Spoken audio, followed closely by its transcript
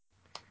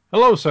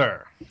Hello,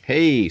 sir.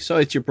 Hey, so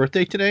it's your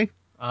birthday today?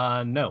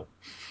 No.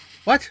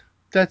 What?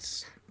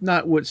 That's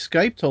not what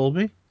Skype told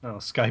me. No,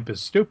 Skype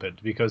is stupid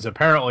because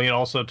apparently it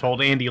also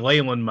told Andy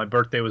Leyland my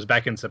birthday was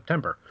back in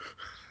September.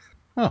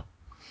 Oh,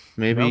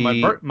 No,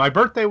 maybe. my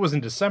birthday was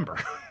in December.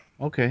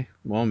 Okay.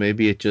 Well,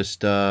 maybe it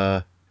just,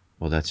 well,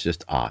 that's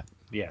just odd.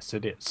 Yes,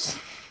 it is.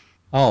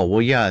 Oh,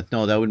 well, yeah,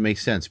 no, that would make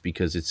sense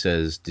because it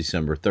says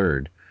December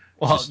 3rd.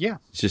 Well, yeah.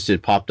 It's just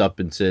it popped up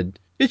and said,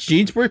 it's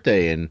Gene's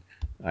birthday, and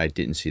I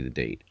didn't see the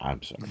date. I'm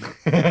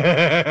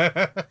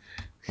sorry.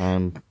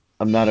 Um,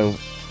 I'm not a,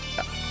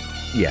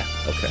 yeah,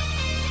 okay.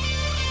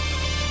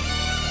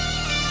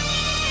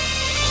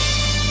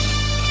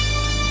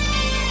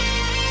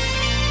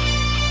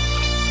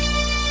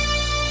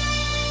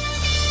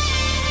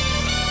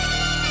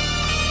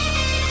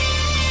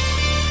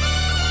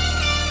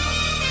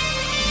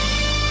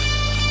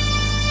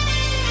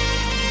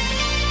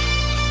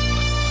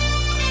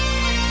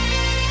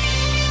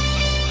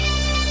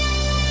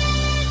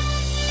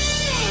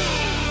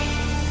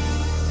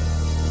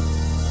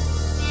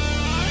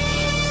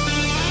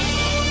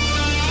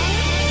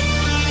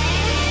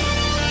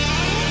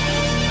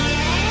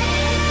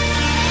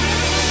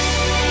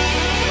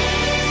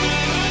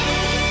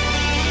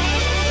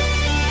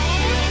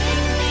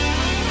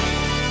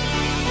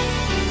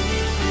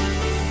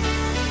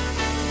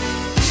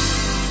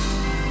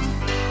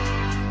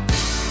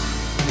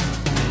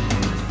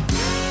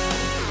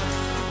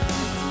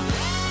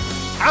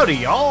 Howdy,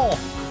 y'all.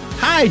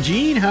 Hi,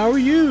 Gene, how are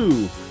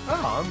you?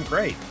 Oh, I'm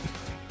great.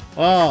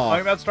 Oh,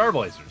 Talking about Star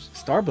Blazers.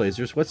 Star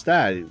Blazers, what's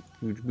that?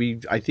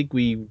 I think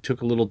we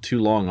took a little too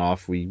long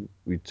off. We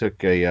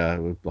took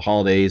a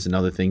holidays and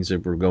other things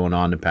that were going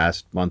on the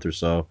past month or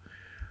so.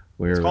 It's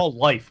Where called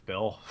Life,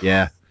 Bill.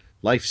 yeah,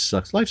 life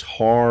sucks. Life's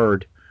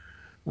hard.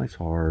 Life's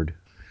hard.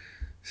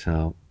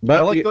 So, I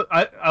but like we, the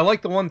I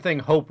like the one thing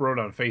Hope wrote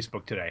on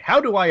Facebook today. How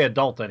do I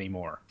adult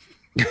anymore?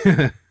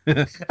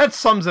 That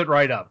sums it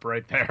right up,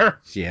 right there.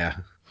 yeah.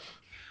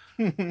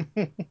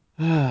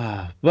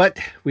 But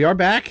we are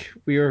back.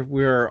 We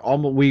are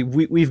almost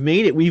we've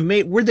made it.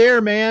 We're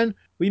there, man.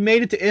 We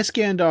made it to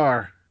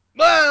Iskandar.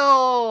 Well,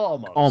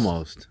 almost.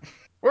 Almost.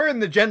 We're in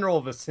the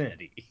general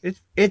vicinity.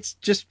 It's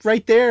just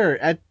right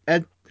there at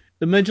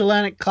the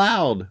Magellanic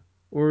Cloud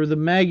or the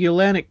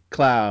Magellanic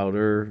Cloud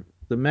or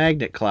the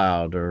Magnet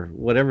Cloud or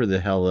whatever the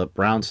hell that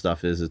brown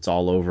stuff is. It's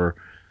all over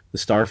the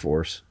Star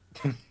Force.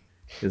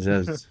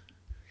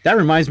 That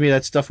reminds me of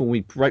that stuff when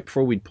we right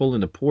before we'd pull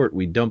into port,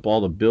 we dump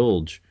all the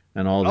bilge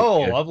and Oh,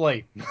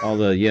 lovely. all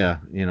the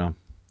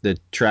the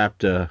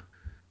trapped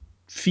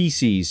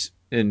feces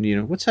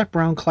and what's that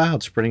brown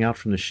cloud spreading out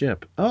from the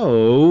ship?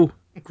 Oh,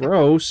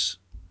 gross.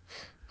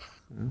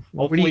 What do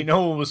Hopefully, you?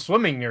 no one was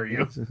swimming near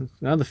you.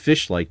 Now the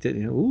fish liked it.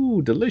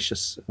 Ooh,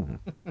 delicious. Oh,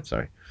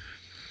 sorry.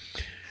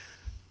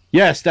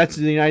 Yes, that's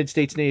the United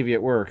States Navy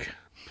at work.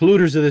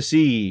 Polluters of the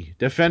sea,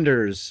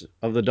 defenders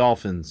of the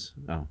dolphins.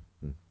 Oh,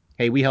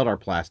 hey, we held our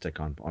plastic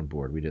on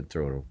board. We didn't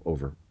throw it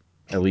over,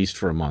 at least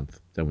for a month.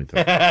 Then we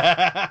throw it.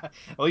 At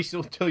least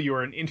until you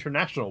were in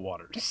international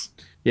waters.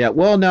 Yeah,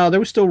 well, no, there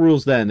were still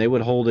rules then. They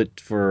would hold it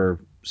for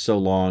so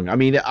long. I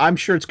mean, I'm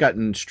sure it's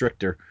gotten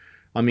stricter.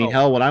 I mean, Oh,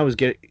 hell, when I was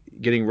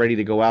getting ready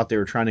to go out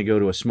there trying to go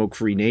to a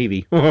smoke-free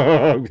Navy,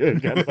 I'm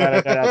glad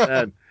I got out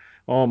then.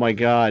 Oh my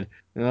God.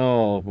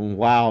 Oh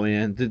wow,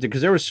 man.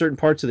 Because there were certain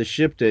parts of the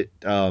ship that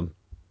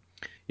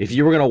if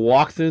you were going to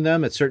walk through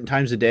them at certain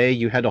times of day,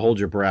 you had to hold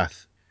your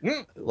breath.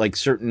 mm, Like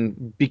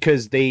certain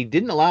because they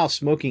didn't allow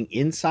smoking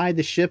inside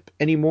the ship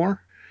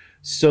anymore.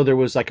 So there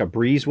was like a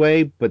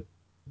breezeway, but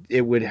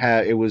it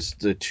was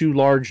the two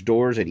large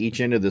doors at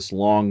each end of this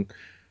long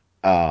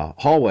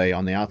hallway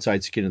on the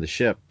outside skin of the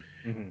ship.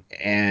 mhm.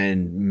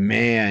 And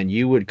man,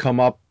 you would come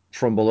up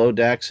from below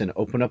decks and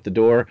open up the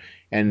door,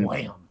 and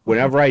Wham.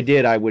 whenever I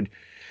did, I would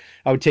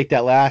take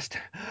that last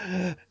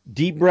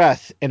deep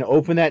breath and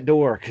open that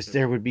door because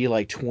there would be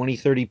like 20,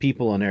 30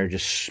 people in there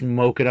just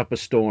smoking up a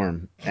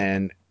storm.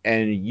 And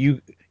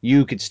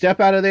you could step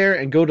out of there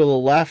and go to the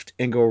left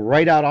and go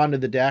right out onto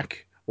the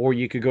deck, or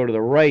you could go to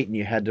the right and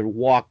you had to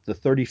walk the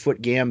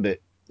 30-foot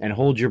gambit and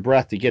hold your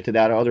breath to get to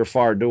that other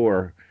far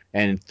door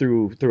and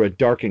through a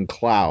darkened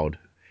cloud.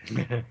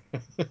 And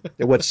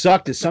what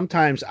sucked is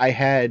sometimes I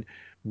had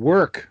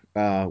work.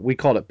 We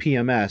called it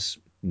PMS.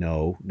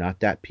 No, not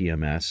that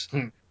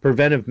PMS.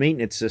 Preventive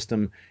maintenance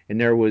system, and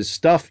there was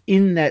stuff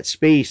in that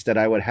space that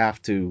I would have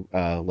to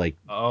like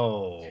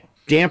Oh.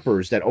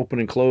 dampers that open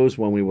and close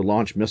when we would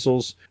launch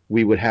missiles.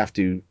 We would have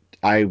to.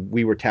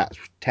 We were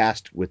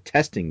tasked with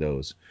testing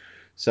those,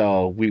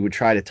 so we would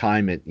try to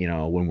time it.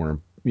 When we're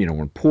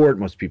in port,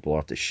 most people are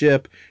off the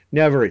ship,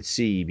 never at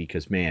sea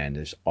because man,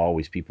 there's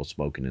always people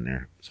smoking in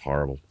there. It's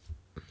horrible.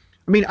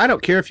 I mean, I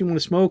don't care if you want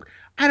to smoke.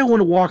 I don't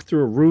want to walk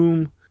through a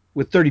room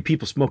with 30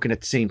 people smoking at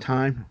the same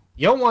time.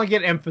 You don't want to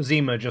get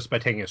emphysema just by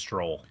taking a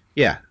stroll.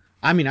 Yeah.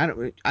 I mean, I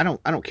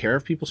don't care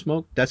if people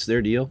smoke. That's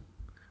their deal.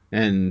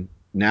 And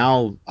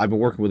now I've been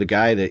working with a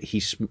guy that he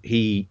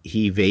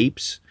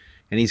vapes,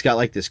 and he's got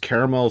like this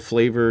caramel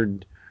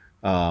flavored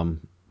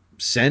um,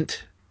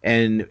 scent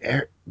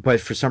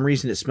but for some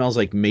reason it smells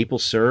like maple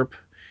syrup,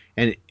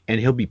 and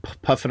he'll be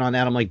puffing on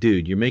that. I'm like,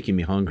 dude, you're making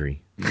me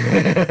hungry.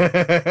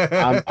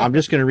 I'm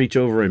just gonna reach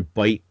over and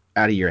bite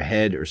out of your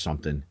head or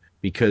something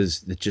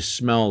because it just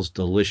smells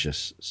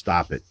delicious.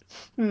 Stop it.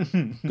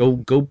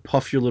 Go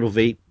puff your little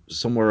vape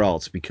somewhere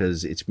else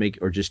because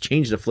or just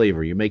change the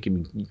flavor. You're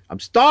making me. I'm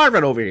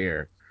starving over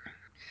here.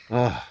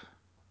 Ugh.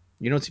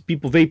 You don't see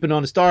people vaping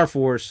on the Star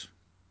Force.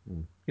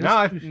 You No,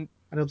 know,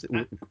 I don't.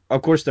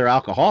 Of course, they're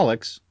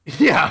alcoholics.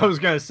 yeah, I was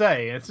gonna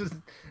say it's just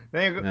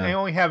they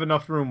only have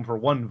enough room for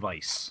one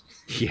vice.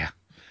 Yeah.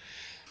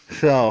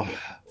 So,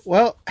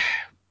 well,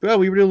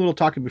 we were doing a little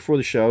talking before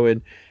the show,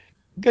 and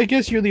I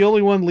guess you're the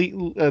only one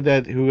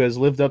who has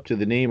lived up to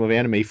the name of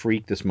Anime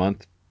Freak this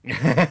month.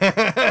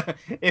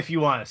 If you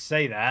want to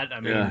say that, I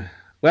mean,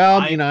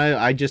 well,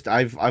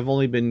 I've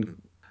only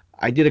been.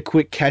 I did a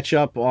quick catch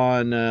up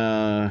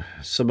on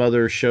some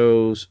other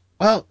shows.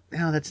 Well,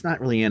 no, that's not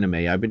really anime.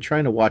 I've been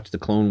trying to watch the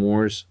Clone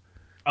Wars.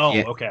 Oh,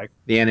 okay.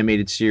 The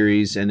animated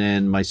series, and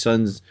then my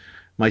son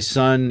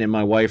and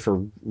my wife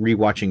are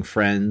rewatching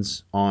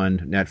Friends on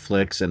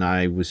Netflix, and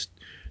I was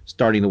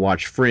starting to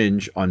watch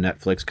Fringe on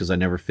Netflix because I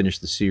never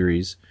finished the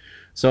series.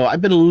 So I've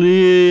been a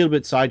little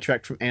bit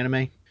sidetracked from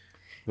anime.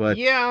 But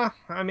yeah,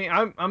 I mean,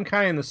 I'm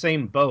kind of in the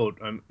same boat.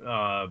 I'm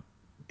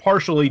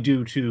partially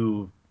due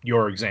to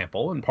your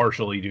example, and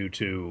partially due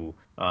to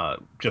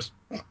just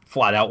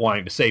flat out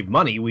wanting to save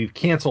money. We've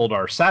canceled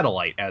our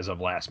satellite as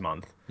of last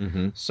month,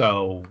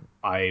 so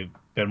I've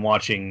been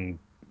watching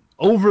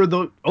over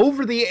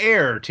the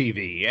air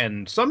TV,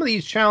 and some of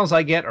these channels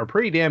I get are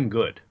pretty damn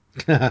good.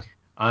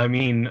 I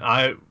mean,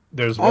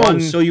 there's one.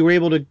 So you were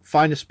able to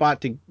find a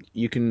spot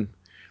you can.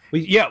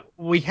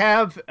 We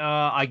have.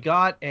 I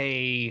got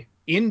a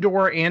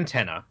indoor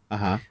antenna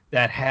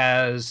that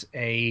has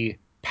a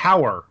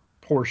power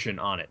portion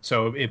on it,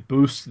 so it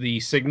boosts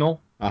the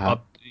signal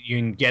up. You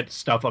can get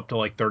stuff up to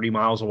like 30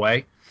 miles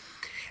away,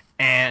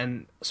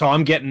 and so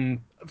I'm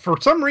getting, for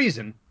some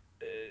reason,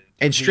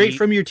 and straight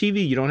from your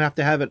TV. You don't have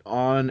to have it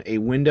on a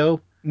window.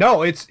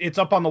 No, it's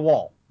up on the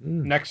wall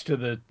next to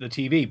the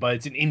TV, but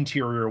it's an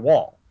interior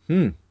wall,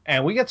 and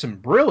we get some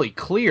really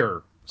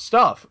clear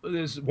stuff.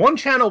 There's one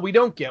channel we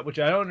don't get, which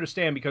I don't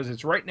understand because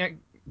it's right next.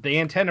 The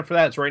antenna for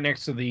that is right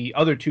next to the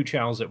other two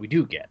channels that we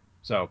do get.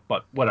 So,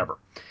 but whatever.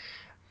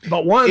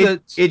 But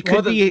it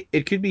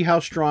could be how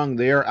strong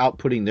they're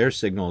outputting their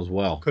signal as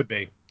well. Could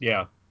be,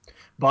 yeah.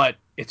 But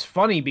it's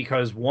funny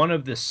because one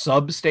of the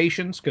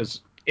substations,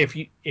 because if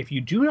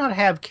you do not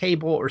have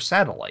cable or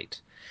satellite,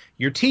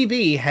 your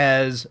TV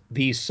has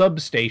these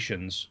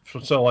substations.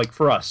 So, like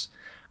for us,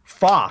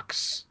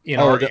 Fox in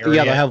our area,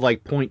 yeah, they have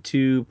like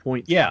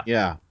 0.2.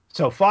 Yeah.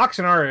 So Fox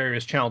in our area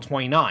is channel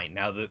 29.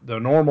 Now the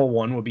normal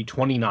one would be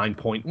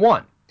 29.1.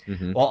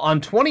 Well,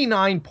 on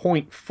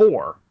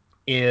 29.4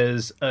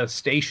 is a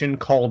station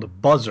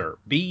called Buzzer,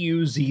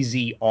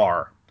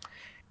 Buzzr.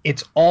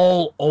 It's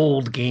all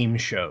old game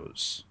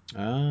shows.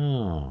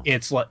 Oh.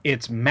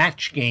 It's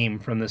Match Game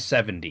from the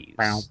 70s.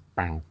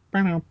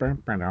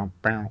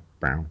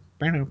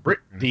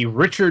 The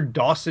Richard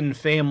Dawson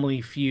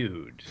Family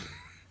Feud.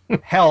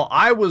 Hell,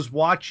 I was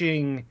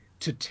watching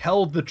To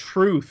Tell the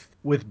Truth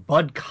with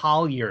Bud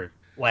Collyer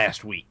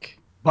last week.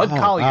 Bud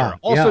Collyer,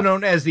 also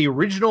known as the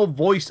original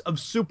voice of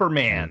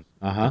Superman.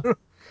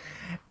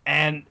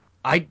 And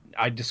I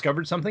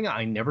discovered something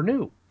I never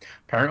knew.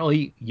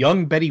 Apparently,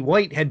 young Betty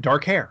White had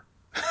dark hair.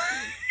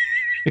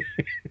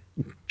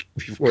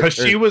 Because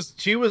she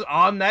was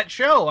on that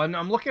show, and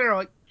I'm looking at her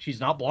like,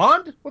 she's not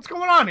blonde? What's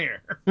going on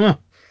here?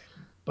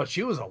 But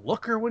she was a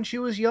looker when she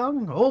was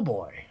young. Oh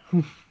boy.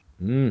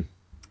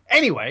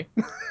 Anyway.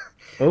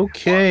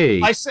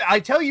 Okay. I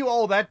tell you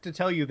all that to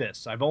tell you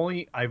this. I've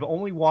only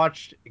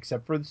watched,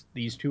 except for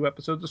these 2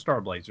 episodes of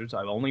Star Blazers,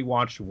 I've only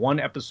watched 1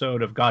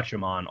 episode of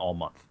Gatchaman all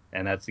month,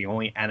 and that's the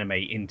only anime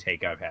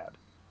intake I've had.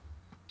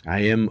 I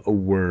am a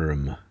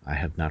worm. I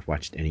have not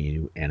watched any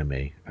new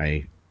anime.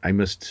 I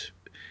must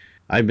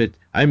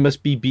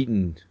be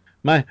beaten.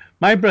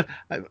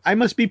 I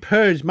must be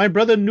purged. My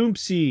brother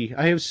Noopsy.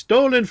 I have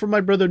stolen from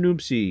my brother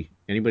Noopsy.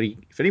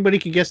 If anybody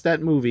can guess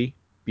that movie,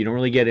 you don't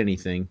really get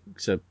anything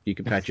except you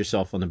can pat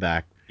yourself on the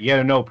back. You get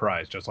a no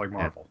prize, just like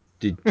Marvel.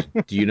 Do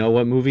you know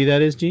what movie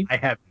that is, Gene? I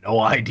have no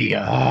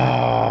idea.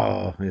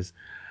 Oh,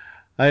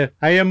 I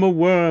am a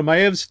worm. I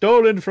have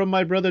stolen from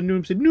my brother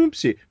Noopsy.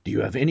 Noopsy, do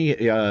you have any?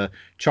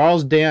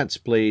 Charles Dance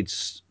played.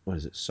 What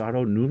is it?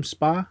 Sato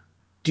Noomspa.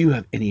 Do you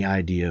have any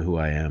idea who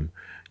I am?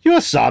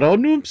 You're Sato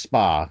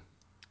Noomspa.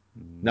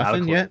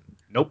 Nothing yet?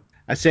 Nope.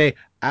 I say,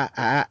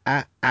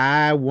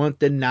 I want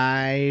the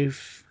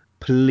knife,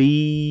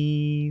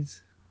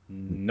 please.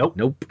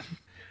 Nope.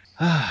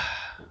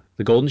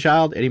 The Golden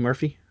Child, Eddie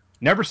Murphy.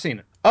 Never seen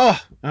it. Oh,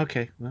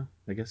 okay. Well,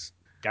 I guess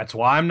that's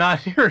why I'm not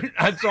here.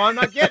 That's why I'm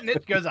not getting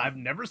it, because I've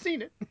never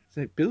seen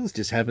it. Bill's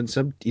just having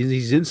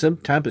he's in some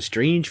type of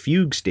strange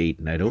fugue state,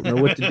 and I don't know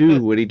what to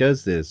do when he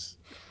does this.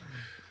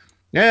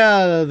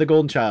 Yeah, The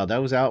Golden Child.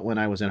 That was out when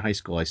I was in high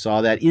school. I saw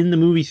that in the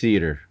movie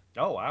theater.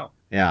 Oh, wow.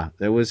 Yeah,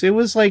 it was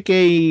like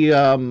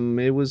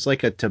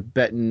a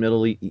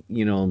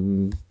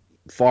Tibetan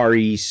Far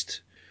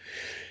East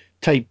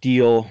type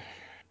deal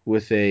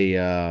with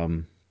a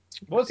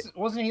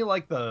Wasn't he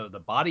like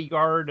the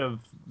bodyguard of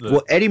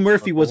well, Eddie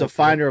Murphy of the was a whole deal?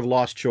 finder of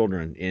lost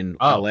children in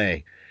Oh,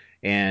 L.A.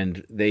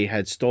 and they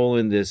had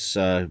stolen this.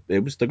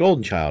 It was the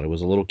Golden Child. It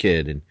was a little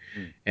kid,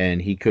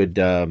 and hmm. he could,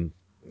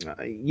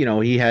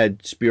 he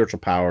had spiritual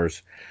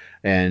powers,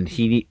 and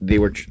they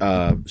were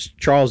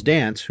Charles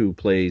Dance,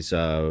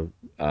 uh,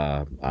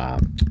 uh,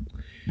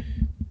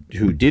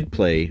 who did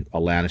play a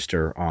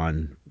Lannister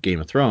on Game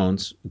of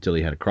Thrones until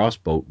he had a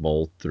crossbow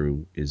bolt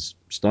through his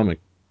stomach.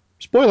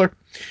 Spoiler.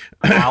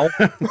 Ow.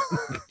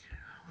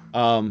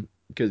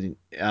 Because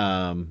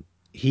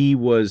he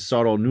was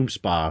Sardo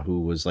Noomspa,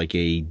 who was like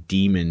a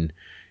demon,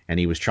 and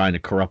he was trying to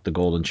corrupt the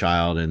Golden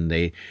Child. And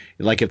they,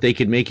 like, if they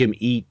could make him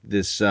eat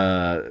this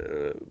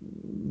rotted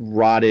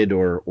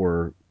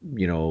or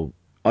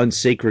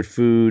unsacred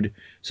food,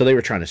 so they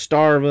were trying to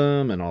starve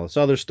him and all this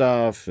other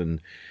stuff. And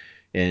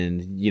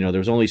there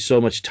was only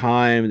so much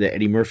time that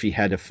Eddie Murphy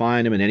had to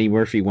find him, and Eddie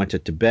Murphy went to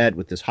Tibet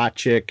with this hot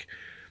chick,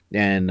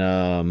 and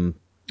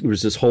there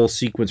was this whole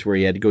sequence where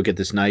he had to go get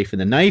this knife, and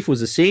the knife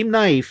was the same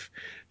knife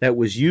that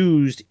was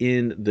used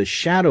in the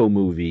Shadow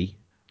movie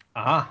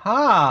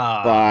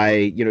Aha. by,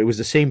 it was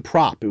the same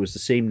prop, it was the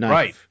same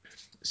Right. knife.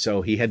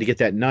 So he had to get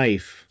that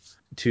knife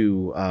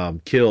to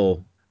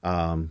kill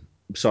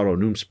Saro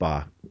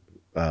Noomspa,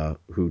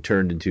 who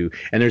turned into.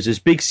 And there's this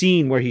big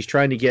scene where he's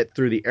trying to get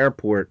through the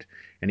airport,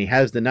 and he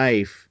has the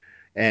knife,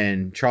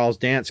 and Charles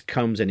Dance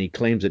comes and he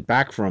claims it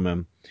back from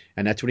him,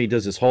 and that's when he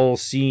does this whole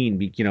scene,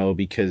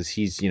 because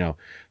he's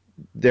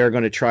they're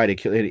going to try to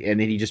kill it, and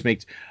then he just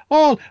makes,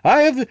 oh,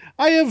 I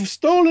have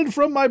stolen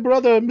from my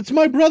brother. It's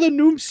my brother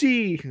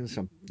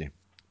Noomsi. Yeah.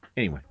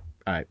 Anyway,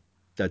 all right,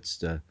 that's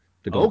the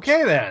gold.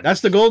 Okay then.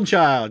 That's the Golden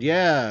Child.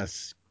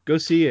 Yes, go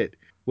see it.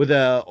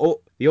 The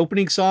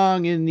opening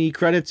song in the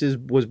credits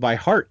was by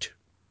Heart,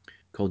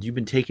 called "You've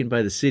Been Taken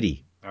by the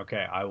City."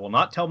 Okay, I will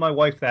not tell my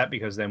wife that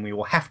because then we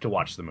will have to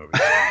watch the movie.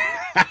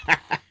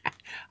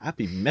 I'll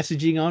be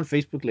messaging on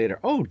Facebook later.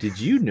 Oh, did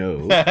you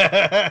know?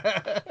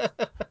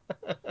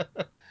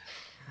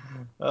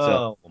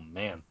 So, Oh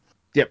man.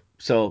 yep.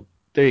 So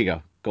there you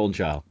go, Golden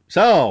Child.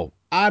 So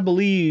I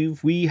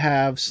believe we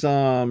have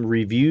some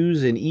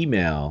reviews and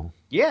email.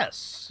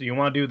 Yes. You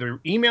want to do the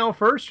email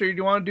first, or do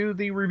you want to do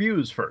the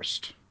reviews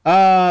first?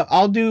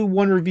 I'll do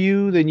one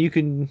review, then you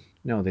can.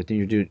 No, that then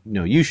you do.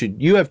 No, you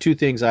should. You have two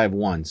things. I have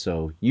one.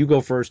 So you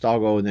go first. I'll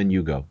go, and then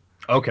you go.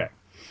 Okay.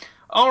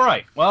 All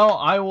right. Well,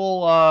 I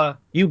will.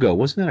 You go.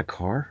 Wasn't that a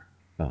car?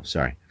 Oh,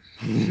 sorry.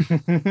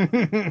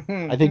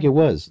 I think it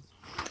was.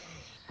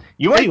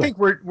 You might Anyway, think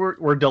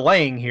we're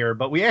delaying here,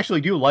 but we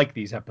actually do like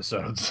these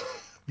episodes.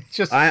 It's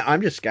just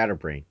I'm just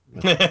scatterbrained.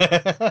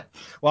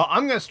 well,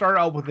 I'm going to start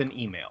out with an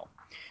email.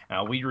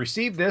 We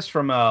received this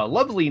from a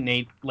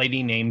lovely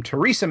lady named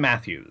Teresa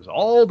Matthews,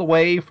 all the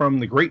way from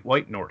the Great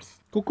White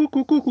North. Cuckoo,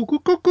 cuckoo, cuckoo,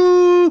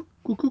 cuckoo,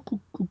 cuckoo,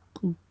 cuckoo,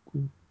 cuckoo.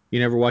 You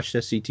never watched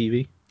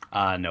SCTV?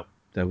 No.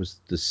 That was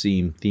the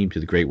theme to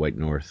the Great White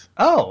North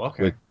Oh,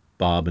 okay. with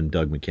Bob and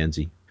Doug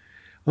McKenzie.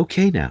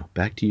 Okay, now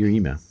back to your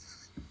email.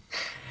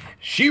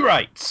 She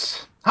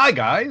writes, "Hi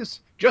guys,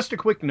 just a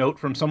quick note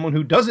from someone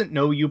who doesn't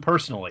know you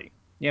personally."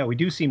 Yeah, we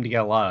do seem to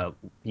get a lot of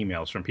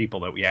emails from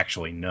people that we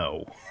actually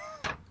know.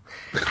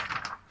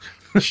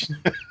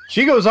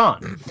 She goes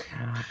on,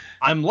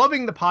 "I'm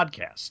loving the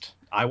podcast.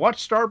 I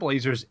watch Star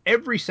Blazers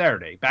every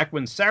Saturday, back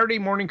when Saturday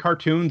morning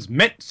cartoons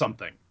meant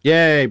something."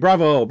 Yay!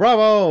 Bravo!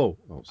 Bravo!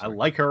 Oh, I sorry.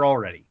 like her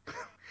already.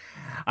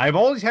 "I've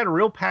always had a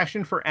real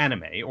passion for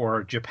anime,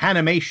 or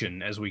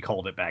Japanimation as we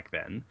called it back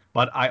then,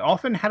 but I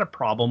often had a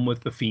problem with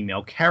the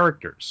female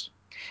characters.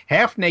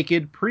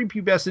 Half-naked,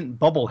 prepubescent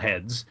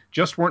bubbleheads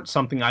just weren't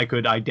something I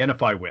could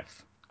identify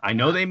with. I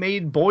know they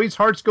made boys'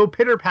 hearts go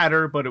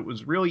pitter-patter, but it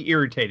was really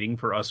irritating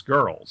for us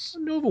girls."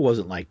 Nova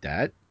wasn't like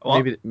that.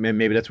 Well,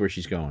 Maybe that's where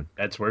she's going.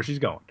 that's where she's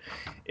going.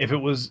 "If it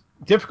was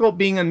difficult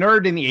being a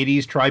nerd in the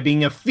 80s, try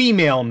being a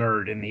female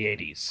nerd in the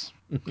 80s.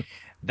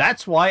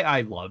 That's why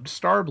I loved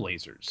Star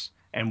Blazers,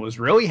 and was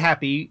really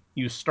happy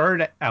you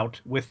started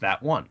out with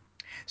that one.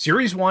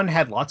 Series 1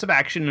 had lots of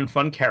action and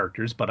fun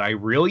characters, but I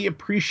really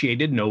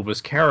appreciated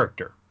Nova's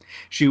character.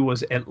 She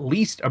was at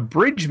least a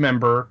bridge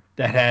member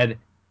that had,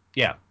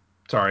 yeah,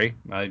 sorry,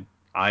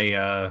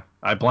 I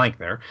blanked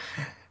there.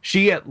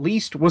 She at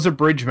least was a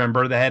bridge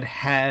member that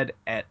had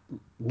at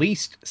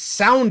least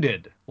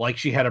sounded like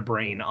she had a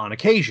brain on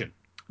occasion.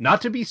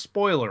 Not to be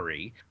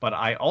spoilery, but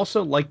I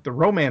also liked the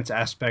romance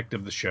aspect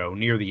of the show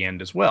near the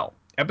end as well.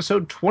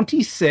 Episode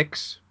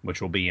 26,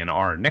 which will be in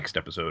our next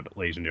episode,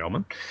 ladies and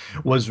gentlemen,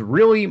 was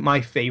really my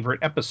favorite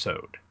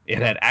episode. It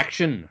had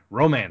action,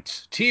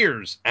 romance,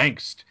 tears,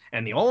 angst,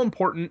 and the all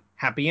important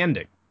happy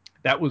ending.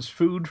 That was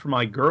food for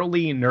my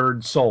girly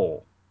nerd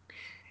soul.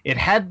 It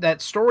had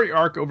that story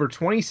arc over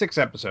 26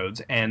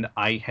 episodes, and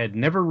I had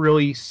never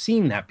really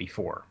seen that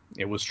before.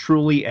 It was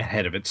truly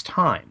ahead of its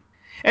time.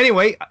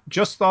 Anyway,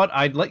 just thought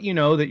I'd let you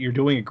know that you're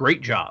doing a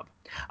great job.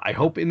 I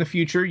hope in the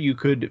future you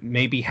could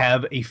maybe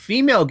have a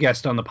female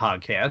guest on the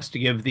podcast to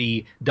give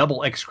the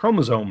double X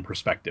chromosome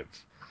perspective.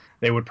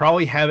 They would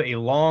probably have a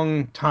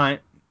long time.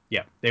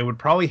 Yeah, they would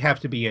probably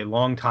have to be a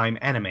long-time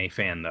anime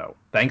fan, though.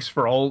 Thanks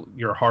for all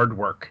your hard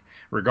work.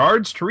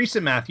 Regards, Teresa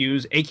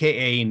Matthews,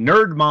 a.k.a.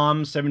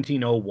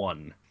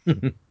 NerdMom1701.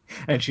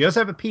 And she does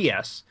have a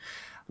P.S.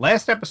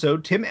 Last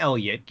episode, Tim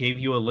Elliott gave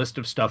you a list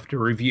of stuff to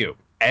review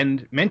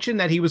and mentioned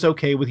that he was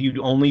okay with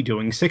you only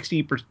doing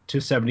 60 to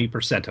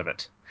 70% of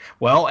it.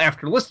 Well,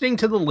 after listening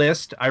to the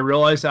list, I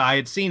realized that I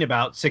had seen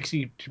about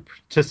 60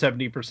 to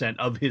 70%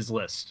 of his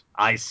list.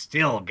 I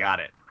still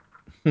got it.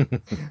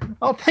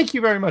 Well, thank you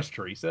very much,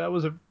 Teresa. That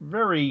was a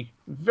very,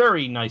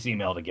 very nice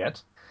email to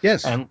get.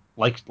 Yes. And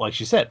like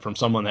she said, from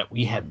someone that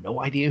we have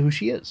no idea who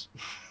she is.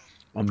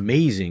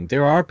 Amazing.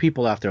 There are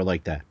people out there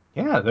like that.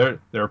 Yeah, there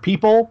are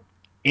people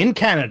in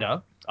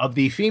Canada of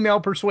the female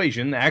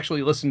persuasion that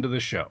actually listen to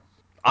this show.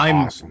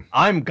 Awesome.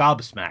 I'm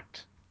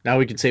gobsmacked. Now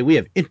we can say we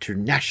have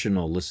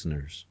international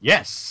listeners.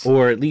 Yes.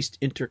 Or at least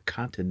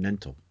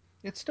intercontinental.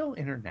 It's still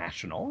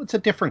international. It's a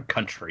different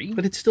country.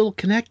 But it's still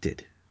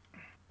connected.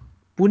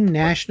 Wouldn't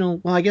national...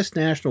 Well, I guess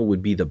national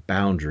would be the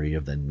boundary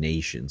of the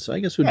nation. So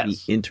I guess it would be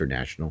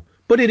international.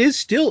 But it is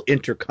still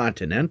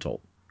intercontinental.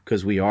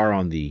 Because we are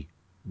on the...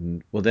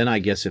 Well, then I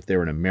guess if they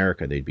were in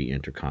America, they'd be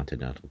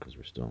intercontinental. Because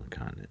we're still on the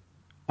continent.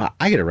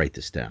 I got to write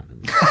this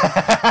down.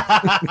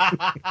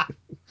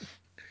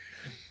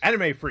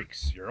 Anime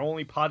Freaks, your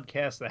only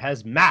podcast that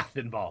has math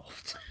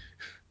involved.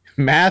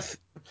 Math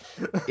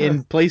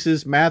in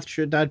places math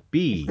should not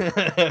be.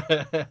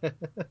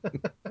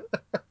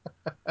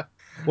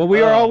 Well,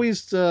 we are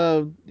always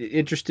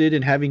interested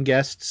in having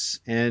guests,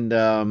 and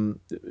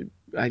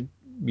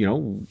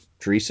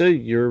Teresa,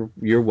 you're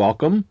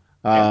welcome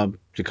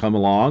to come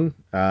along.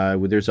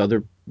 There's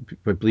other,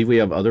 I believe we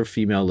have other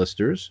female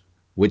listeners,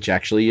 which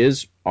actually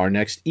is our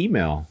next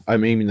email. I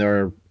mean,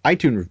 our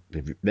iTunes.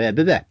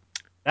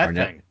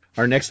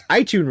 Our next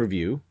iTunes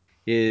review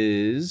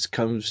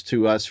comes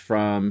to us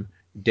from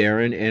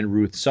Darren and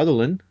Ruth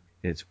Sutherland.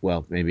 It's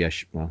I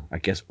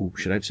guess.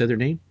 Should I have said their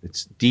name?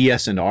 It's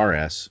DS and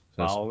RS.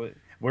 Well,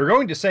 we're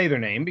going to say their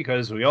name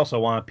because we also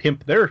want to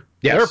pimp their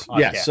podcast.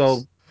 Yes.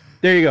 So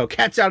there you go.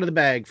 Cat's out of the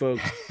bag,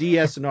 folks.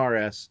 DS and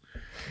RS,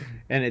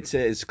 and it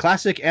says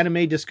classic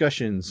anime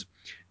discussions,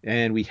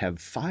 and we have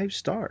 5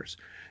 stars.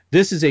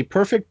 This is a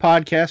perfect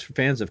podcast for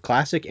fans of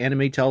classic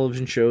anime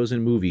television shows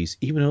and movies,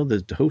 even though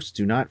the hosts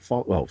do not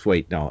fall... Well,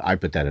 wait, no, I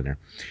put that in there.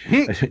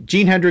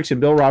 Gene Hendricks and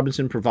Bill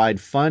Robinson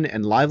provide fun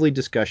and lively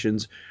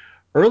discussions.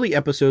 Early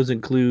episodes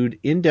include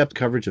in-depth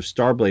coverage of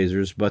Star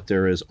Blazers, but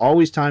there is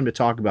always time to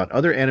talk about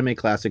other anime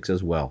classics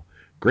as well.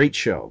 Great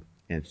show,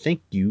 and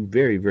thank you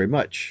very, very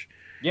much.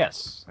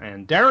 Yes,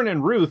 and Darren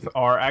and Ruth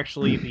are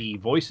actually the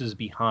voices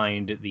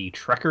behind the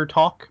Trekker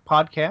Talk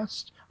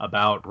podcast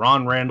about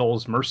Ron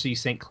Randall's Mercy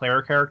St.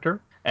 Clair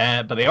character.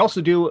 But they also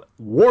do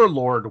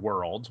Warlord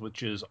Worlds,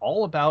 which is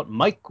all about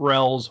Mike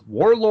Grell's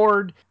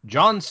Warlord,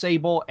 John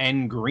Sable,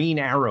 and Green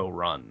Arrow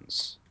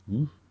runs.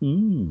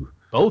 Ooh.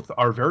 Both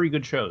are very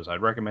good shows.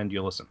 I'd recommend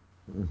you listen.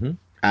 Mm-hmm.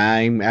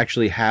 I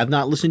actually have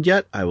not listened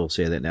yet. I will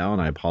say that now,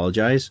 and I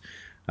apologize.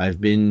 I've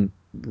been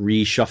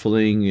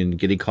reshuffling and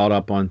getting caught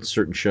up on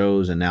certain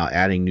shows and now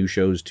adding new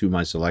shows to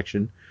my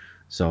selection.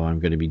 So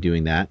I'm going to be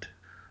doing that.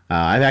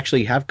 I've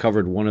actually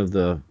covered one of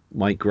the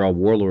Mike Grell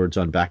Warlords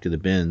on Back to the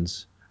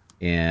Bins,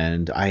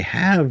 and I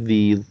have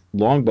the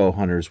Longbow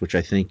Hunters, which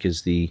I think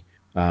is the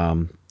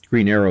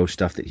Green Arrow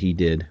stuff that he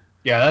did.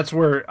 Yeah, that's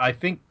where I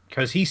think,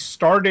 because he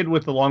started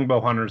with the Longbow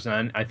Hunters,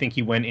 and I think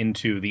he went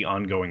into the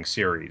ongoing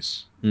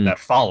series that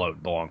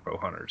followed the Longbow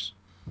Hunters.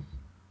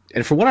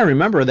 And from what I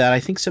remember, that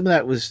I think some of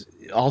that was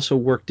also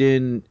worked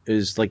in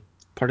as like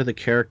part of the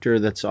character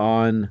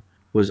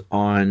was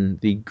on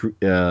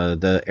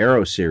the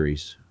Arrow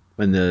series.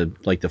 When the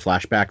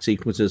flashback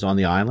sequences on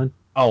the island?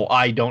 Oh,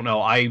 I don't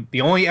know.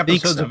 The only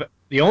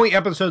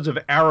episodes of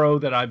Arrow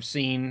that I've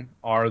seen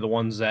are the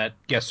ones that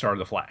guest star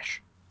the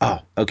Flash. Oh,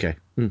 okay.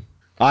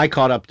 I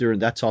caught up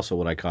that's also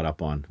what I caught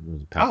up on.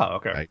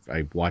 Okay.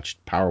 I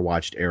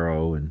watched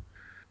Arrow and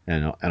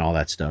all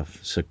that stuff.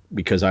 So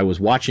because I was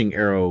watching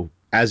Arrow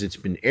as it's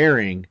been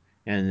airing,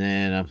 and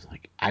then I was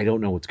like, I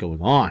don't know what's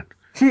going on.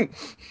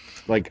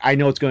 Like I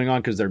know what's going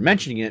on because they're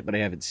mentioning it, but I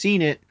haven't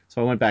seen it.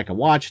 So I went back and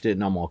watched it,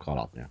 and I'm all caught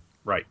up now.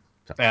 Right.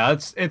 Yeah,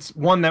 it's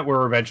one that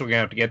we're eventually gonna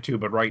have to get to,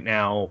 but right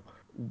now,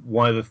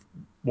 one of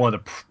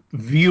the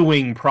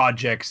viewing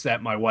projects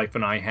that my wife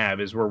and I have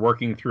is we're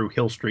working through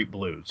Hill Street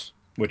Blues,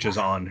 which is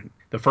on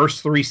the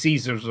first 3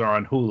 seasons are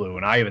on Hulu,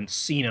 and I haven't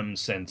seen them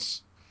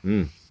since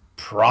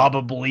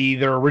probably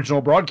their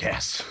original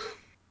broadcast.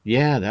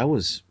 Yeah, that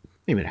was.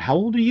 Wait a minute, how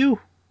old are you?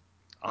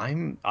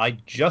 I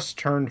just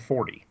turned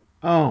 40.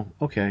 Oh,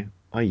 okay.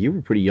 Oh, you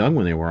were pretty young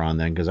when they were on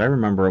then, because I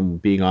remember them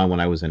being on when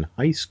I was in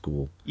high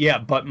school. Yeah,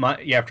 but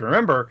you have to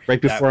remember...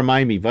 Right before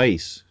Miami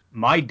Vice.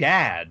 My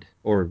dad...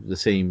 Or the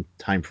same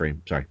time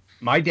frame, sorry.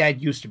 My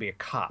dad used to be a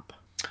cop.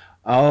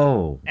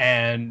 Oh.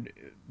 And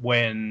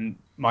when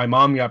my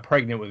mom got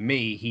pregnant with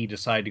me, he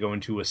decided to go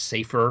into a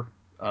safer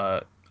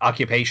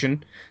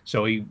occupation.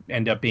 So he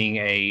ended up being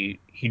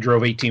he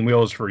drove 18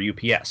 wheels for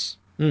UPS.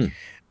 Hmm.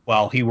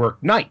 Well, he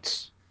worked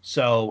nights.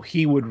 So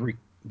we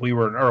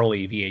were an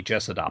early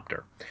VHS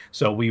adopter.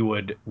 So we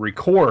would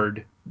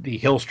record the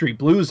Hill Street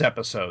Blues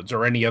episodes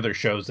or any other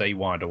shows that he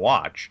wanted to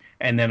watch.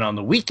 And then on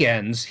the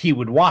weekends, he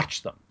would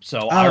watch them.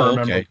 So I Oh,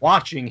 remember okay.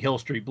 watching Hill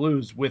Street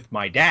Blues with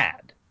my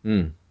dad.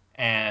 Hmm.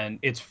 And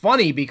it's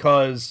funny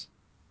because,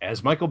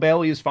 as Michael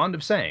Bailey is fond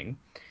of saying,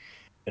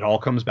 it all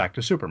comes back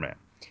to Superman.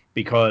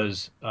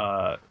 Because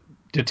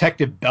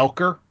Detective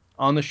Belker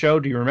on the show,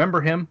 do you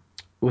remember him?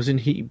 Wasn't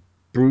he You,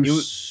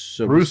 Bruce?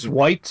 Bruce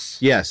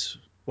White's. Yes.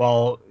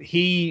 Well,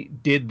 he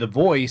did the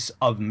voice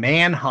of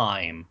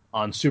Mannheim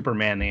on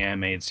Superman the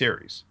Animated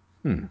Series.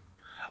 Hmm.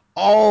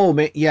 Oh,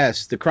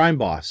 yes, the crime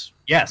boss.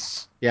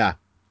 Yes. Yeah,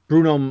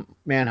 Bruno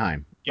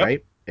Mannheim, Yep.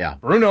 right? Yeah.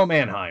 Bruno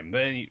Mannheim.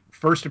 They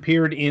first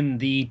appeared in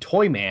the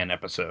Toyman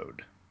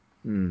episode.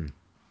 Hmm.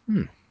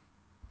 Hmm.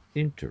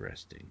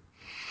 Interesting.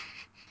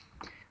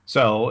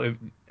 So,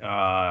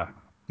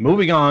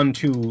 moving on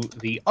to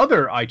the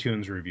other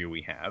iTunes review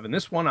we have, and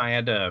this one I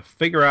had to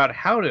figure out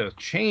how to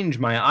change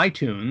my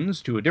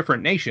iTunes to a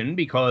different nation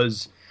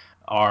because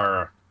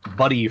our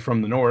buddy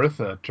from the north,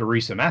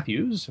 Teresa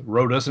Matthews,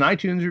 wrote us an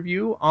iTunes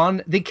review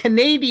on the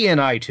Canadian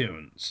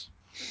iTunes.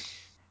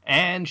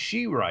 And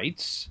she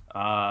writes,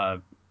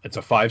 it's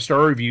a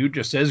 5-star review,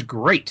 just says,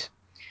 great.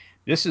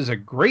 This is a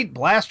great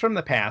blast from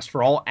the past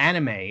for all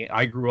anime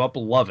I grew up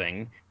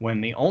loving when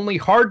the only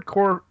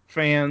hardcore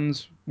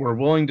fans were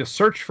willing to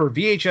search for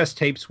VHS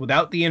tapes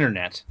without the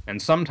internet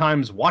and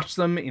sometimes watch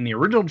them in the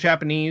original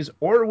Japanese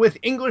or with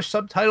English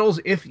subtitles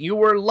if you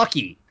were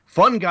lucky.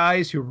 Fun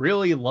guys who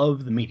really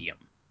love the medium.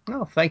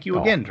 Well, thank you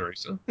Oh. again,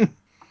 Teresa.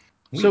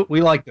 So,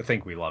 we like to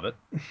think we love it.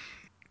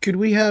 could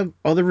we have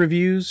other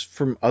reviews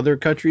from other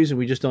countries and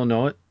we just don't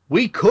know it?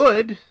 We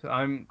could.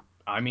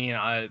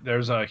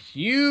 There's a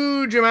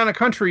huge amount of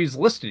countries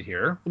listed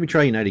here. Let me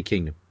try United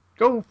Kingdom.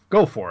 Go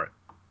for it.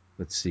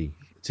 Let's see.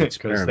 Let's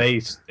Because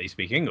experiment. they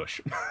speak English.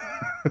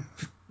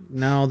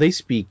 No, they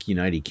speak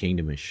United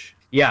Kingdomish.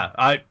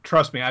 Yeah,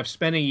 trust me. I've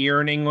spent a year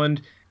in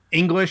England.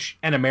 English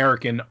and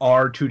American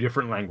are two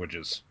different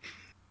languages.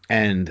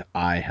 And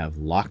I have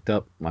locked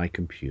up my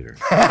computer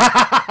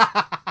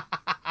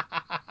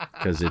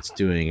because it's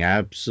doing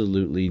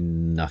absolutely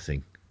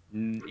nothing.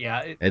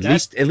 Yeah, At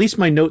least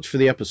my notes for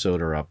the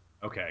episode are up.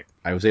 Okay.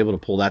 I was able to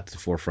pull that to the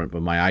forefront,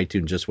 but my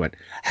iTunes just went.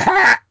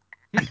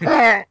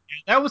 That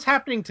was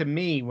happening to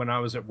me when I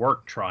was at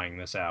work trying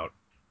this out.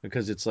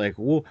 Because it's like,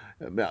 well,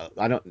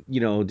 I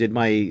don't,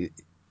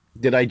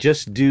 did I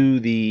just do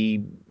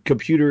the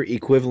computer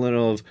equivalent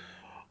of,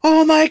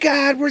 oh my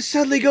God, we're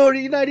suddenly going to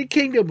the United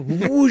Kingdom?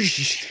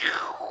 Whoosh.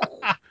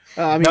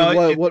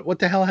 No, What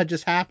the hell had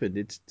just happened?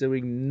 It's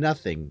doing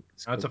nothing.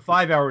 it's a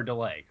 5-hour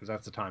delay because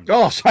that's the time.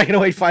 Oh, so I can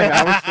wait 5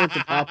 hours for it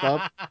to pop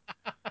up?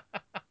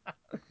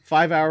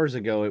 5 hours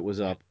ago it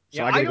was up.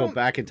 So Yeah, I got to go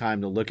back in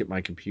time to look at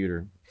my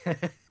computer.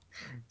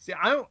 See,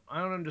 I don't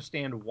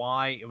understand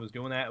why it was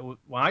doing that. When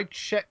I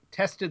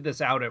tested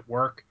this out at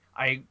work,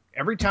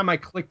 every time I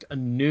clicked a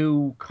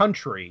new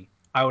country,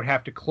 I would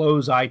have to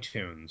close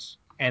iTunes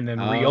and then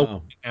reopen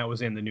it, and it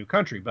was in the new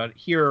country. But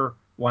here,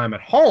 when I'm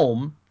at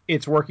home,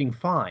 it's working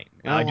fine.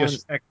 Well, I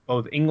just checked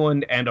both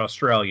England and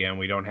Australia, and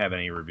we don't have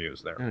any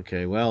reviews there.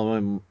 Okay, well,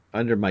 I'm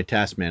under my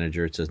task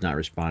manager. It says not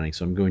responding,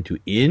 so I'm going to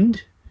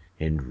end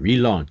and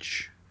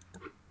relaunch,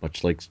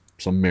 much like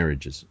some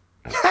marriages.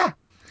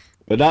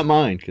 But not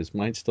mine, because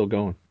mine's still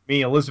going.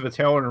 Me, Elizabeth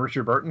Taylor, and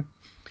Richard Burton.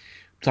 I'm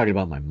talking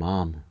about my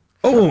mom.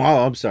 Oh,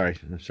 I'm sorry.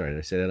 I'm sorry. Did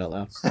I say that out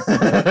loud?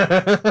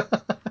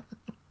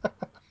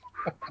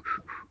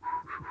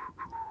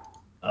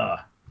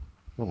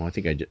 Oh, I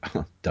think I did.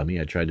 Dummy,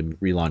 I tried to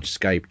relaunch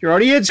Skype. You're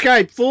already in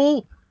Skype,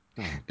 fool!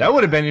 Oh, that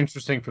would have been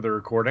interesting for the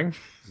recording.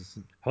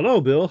 Hello,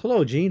 Bill.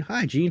 Hello, Gene.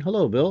 Hi, Gene.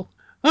 Hello, Bill.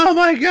 Oh,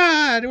 my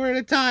God. We're in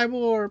a time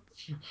warp.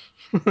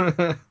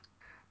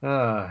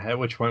 At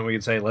which point we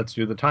could say, let's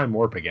do the time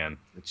warp again.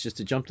 It's just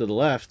a jump to the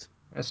left.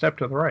 A step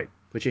to the right.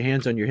 Put your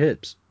hands on your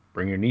hips.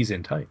 Bring your knees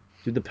in tight.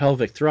 Do the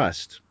pelvic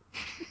thrust.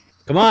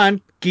 Come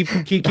on. Keep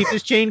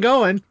this chain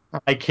going.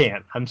 I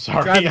can't. I'm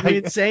sorry. Drive me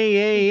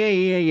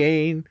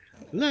insane.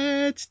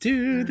 Let's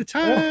do the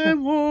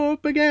time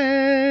warp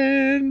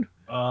again.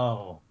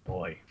 Oh,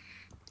 boy.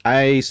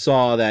 I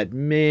saw that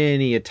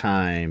many a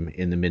time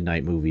in the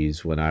midnight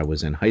movies when I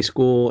was in high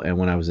school and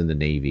when I was in the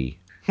Navy.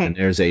 And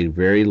there's a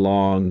very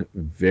long,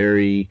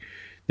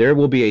 there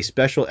will be a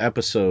special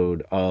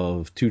episode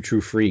of Two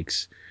True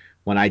Freaks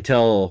when I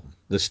tell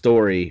the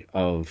story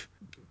of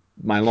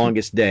my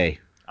longest day.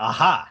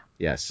 Aha.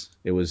 Yes,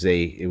 it is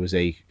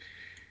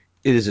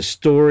a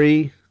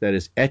story that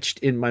is etched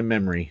in my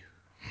memory.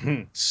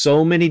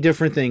 So many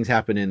different things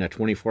happened in a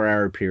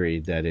 24-hour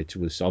period that it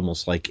was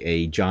almost like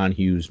a John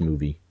Hughes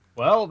movie.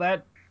 Well,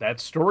 that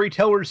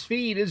storyteller's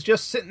feed is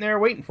just sitting there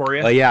waiting for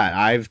you. Yeah,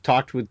 I've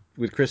talked with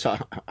Chris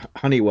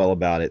Honeywell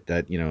about it.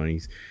 That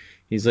and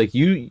he's like,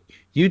 you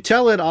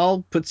tell it,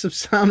 I'll put some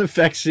sound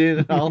effects in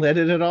and I'll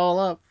edit it all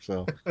up.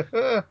 So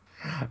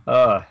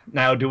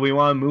Now, do we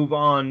want to move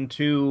on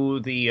to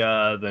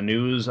the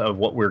news of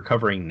what we're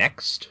covering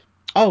next?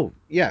 Oh,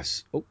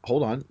 yes. Oh,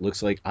 hold on.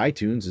 Looks like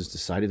iTunes has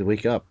decided to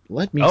wake up.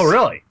 Let me Oh, see.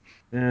 really?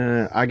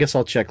 I guess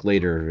I'll check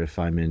later if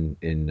I'm I'm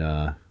going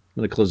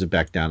to close it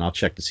back down. I'll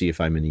check to see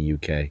if I'm in the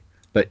UK.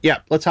 But yeah,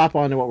 let's hop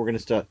on to what we're going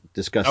to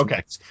discuss Okay.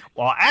 next.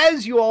 Well,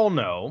 as you all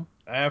know,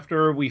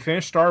 after we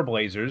finish Star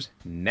Blazers,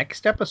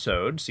 next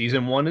episode,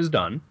 season one is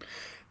done.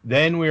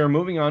 Then we are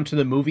moving on to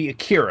the movie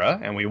Akira,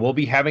 and we will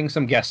be having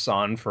some guests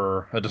on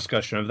for a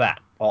discussion of that.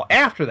 Well,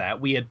 after that,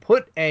 we had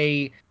put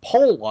a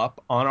poll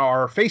up on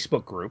our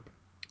Facebook group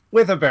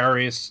with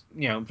various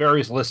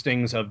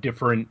listings of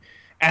different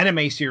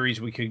anime series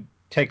we could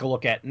take a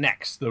look at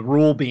next. The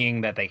rule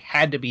being that they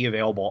had to be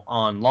available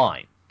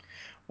online.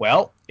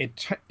 Well,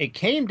 it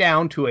came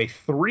down to a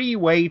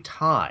three-way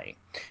tie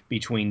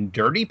between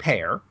Dirty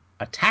Pair,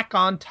 Attack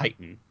on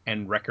Titan,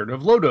 and Record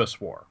of Lodoss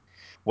War.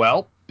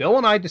 Well, Bill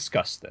and I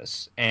discussed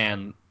this,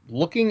 and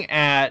looking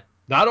at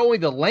not only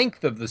the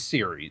length of the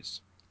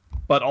series,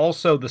 but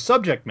also the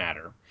subject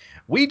matter,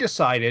 we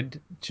decided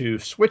to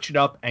switch it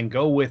up and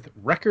go with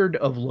Record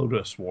of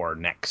Lodoss War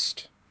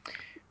next.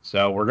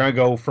 So we're going to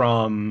go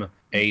from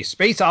a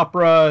space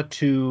opera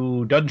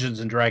to Dungeons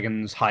and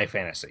Dragons high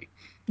fantasy.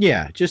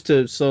 Yeah,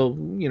 so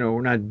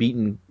we're not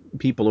beating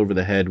people over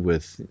the head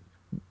with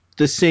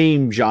the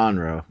same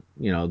genre.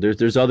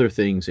 There's other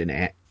things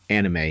in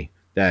anime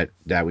that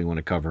we want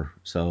to cover.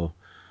 So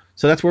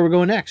that's where we're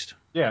going next.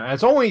 Yeah,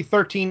 it's only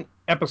 13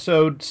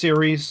 episode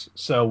series,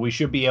 so we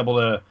should be able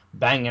to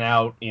bang it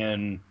out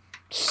in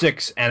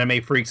 6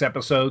 Anime Freaks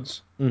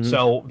episodes. Mm-hmm.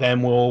 So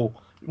then we'll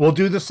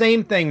do the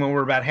same thing when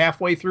we're about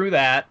halfway through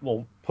that.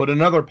 We'll put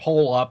another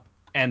poll up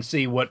and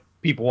see what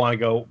people want to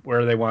go,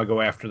 where they want to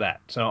go after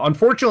that. So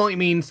unfortunately, it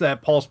means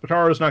that Paul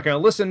Spataro is not going to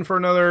listen for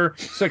another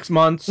 6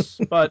 months.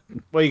 But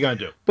what are you going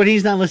to do? But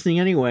he's not listening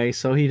anyway,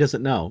 so he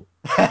doesn't know.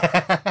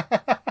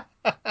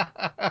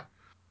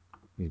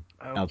 He's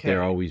out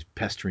there Okay. always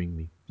pestering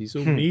me. He's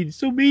so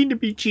mean to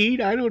be cheat.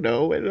 I don't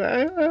know.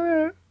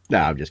 No,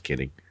 I'm just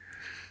kidding.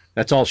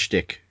 That's all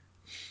shtick.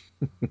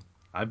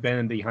 I've been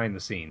in behind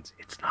the scenes.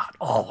 It's not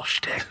all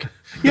shtick.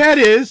 Yeah, it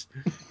is.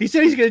 He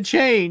said he's going to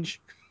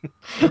change.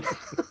 Is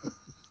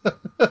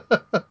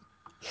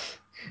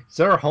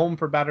there a home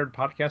for battered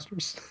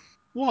podcasters?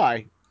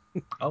 Why?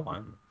 Oh,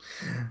 I'm.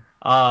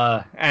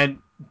 And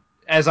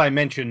as I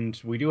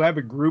mentioned, we do have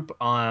a group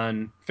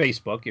on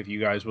Facebook if you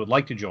guys would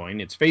like to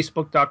join. It's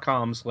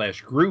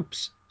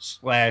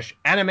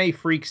facebook.com/groups/Anime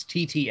Freaks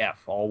TTF,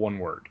 all one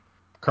word.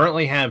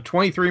 Currently have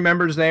 23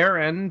 members there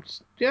and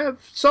yeah,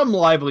 some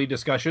lively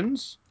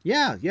discussions.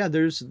 Yeah.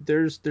 There's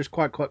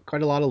quite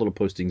a lot of little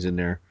postings in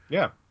there.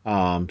 Yeah.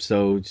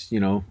 So it's,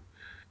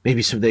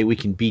 maybe someday we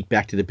can beat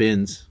back to the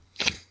bins.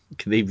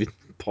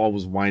 Paul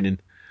was whining.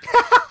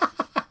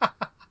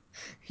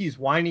 He's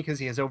whiny because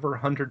he has over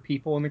 100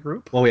 people in the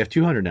group. Well, we have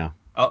 200 now.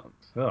 Oh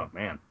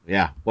man.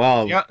 Yeah.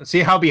 Well. Yeah. See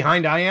how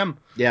behind I am?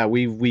 Yeah.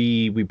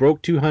 We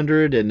broke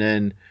 200, and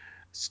then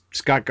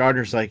Scott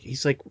Gardner's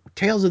he's like,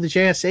 Tales of the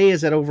JSA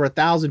is at over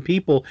 1,000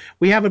 people.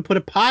 We haven't put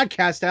a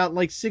podcast out in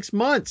like 6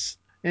 months,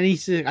 and he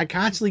said I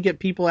constantly get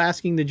people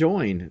asking to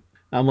join.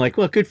 I'm like,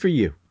 well, good for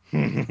you.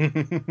 Well,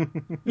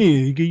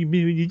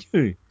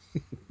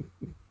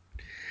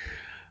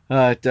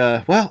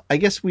 I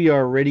guess we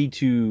are ready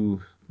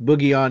to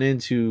boogie on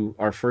into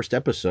our first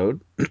episode.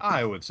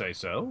 I would say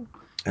so.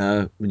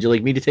 Would you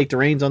like me to take the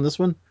reins on this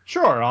one?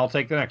 Sure, I'll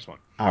take the next one.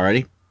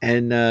 Alrighty.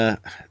 And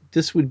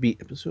this would be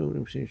episode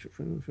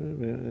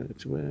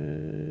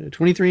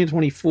 23 and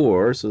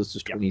 24, so this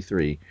is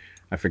 23. Yep.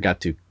 I forgot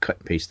to cut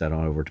and paste that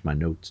on over to my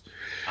notes.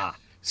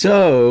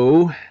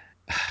 So,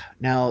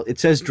 now it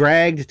says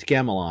dragged to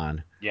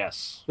Gamelon.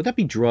 Yes. Would that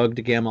be drugged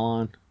to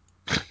Gamelon?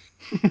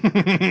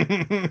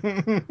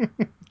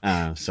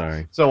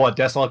 Sorry. So what,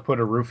 Deslok put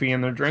a roofie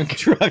in their drink?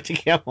 Drugged to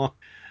Gamelon.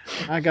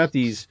 I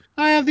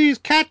have these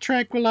cat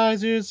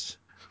tranquilizers.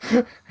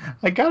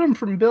 I got them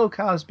from Bill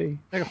Cosby.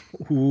 Now,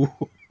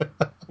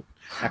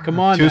 come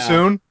on Too now.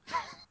 soon?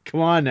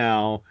 Come on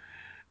now.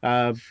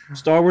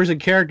 Star Wars and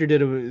character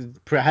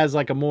has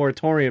like a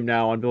moratorium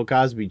now on Bill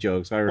Cosby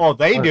jokes. Well,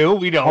 they do.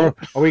 We don't.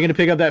 Are we going to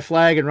pick up that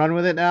flag and run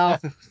with it now?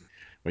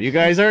 Well, you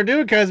guys aren't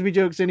doing Cosby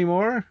jokes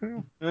anymore.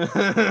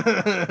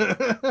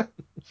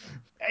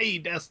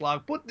 Hey,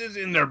 Deslok, put this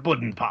in their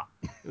pudding pop.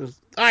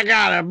 I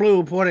got a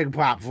blue pudding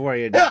pop for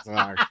you,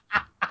 Deslok.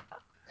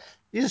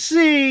 You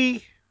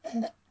see,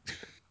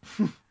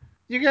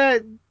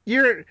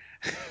 you're.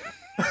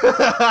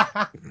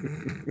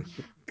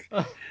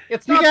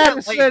 It's you not got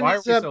that to late. send Why are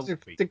this we up so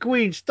to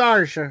Queen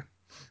Starsha.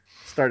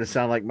 Starting to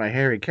sound like my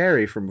Harry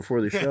Carey from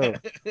before the show.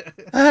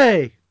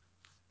 Hey,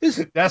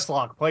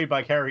 Deslok, played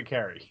by Carrie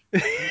Carey.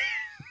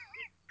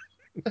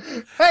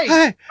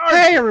 Hey,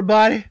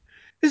 everybody!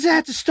 Is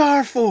that the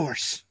Star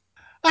Force?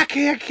 I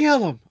can't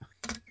kill him,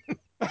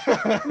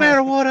 no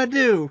matter what I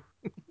do.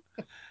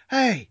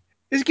 Hey,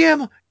 if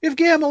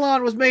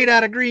Gamelon was made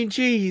out of green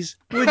cheese,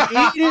 would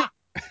you eat it?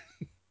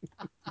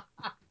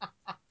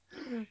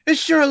 It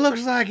sure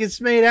looks like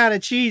it's made out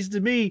of cheese to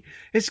me.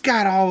 It's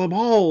got all them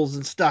holes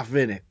and stuff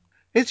in it.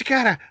 It's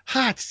got a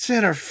hot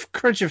center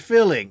crunch of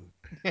filling.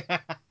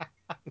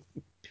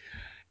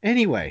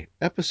 Anyway,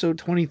 episode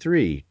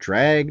 23,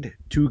 Dragged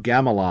to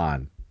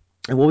Gamelon.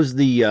 And what was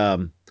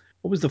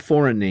the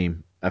foreign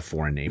name? A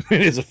foreign name.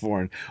 It is a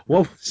foreign.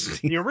 What was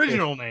The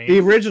original the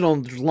name original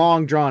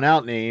long drawn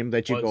out name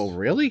that you go, was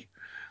really?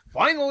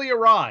 Finally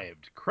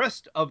Arrived,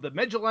 Crest of the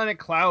Magellanic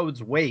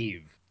Clouds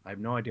Wave. I have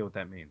no idea what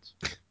that means.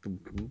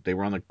 They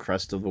were on the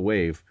crest of the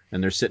wave,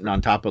 and they're sitting on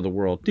top of the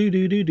world. Do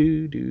do do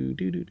do do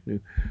do do do.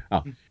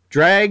 Oh,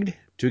 Dragged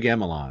to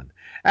Gamelon.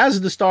 As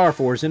the Star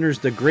Force enters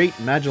the Great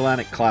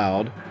Magellanic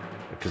Cloud,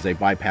 because they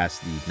bypass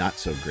the not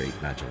so great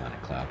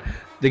Magellanic Cloud,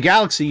 the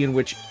galaxy in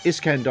which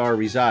Iskandar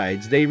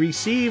resides, they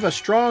receive a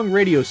strong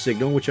radio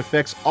signal which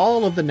affects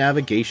all of the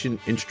navigation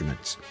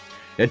instruments.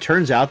 It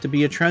turns out to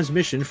be a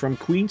transmission from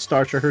Queen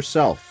Starsha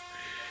herself.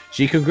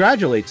 She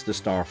congratulates the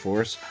Star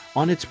Force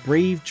on its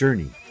brave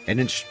journey and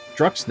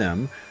instructs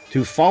them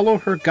to follow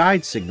her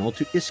guide signal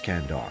to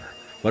Iskandar.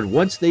 But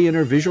once they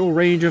enter visual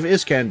range of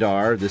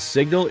Iskandar, the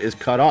signal is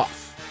cut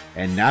off,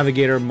 and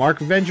navigator Mark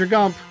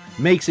Vengergump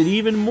makes an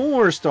even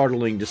more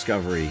startling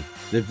discovery.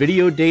 The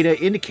video data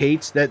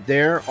indicates that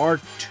there are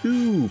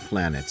 2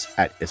 planets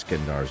at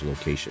Iskandar's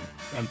location.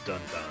 Dun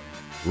dun dun.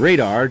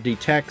 Radar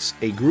detects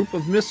a group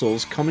of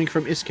missiles coming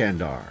from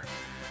Iskandar.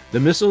 The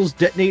missiles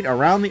detonate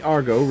around the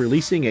Argo,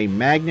 releasing a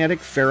magnetic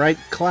ferrite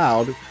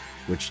cloud,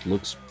 which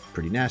looks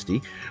pretty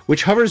nasty,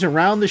 which hovers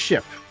around the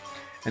ship.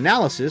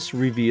 Analysis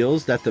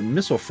reveals that the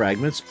missile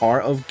fragments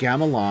are of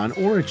Gamelon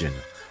origin.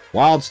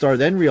 Wildstar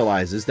then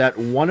realizes that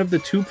one of the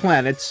 2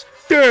 planets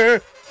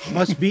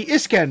must be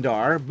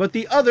Iskandar, but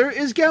the other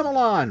is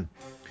Gamelon.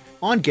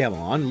 On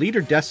Gamelon,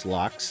 Leader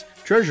Deathlock's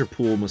treasure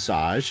pool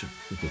massage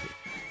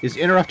is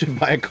interrupted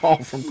by a call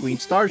from Queen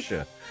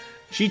Starsha.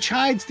 She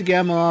chides the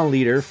Gamelon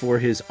leader for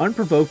his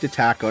unprovoked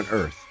attack on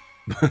Earth.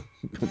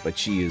 But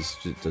she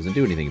doesn't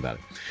do anything about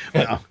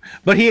it.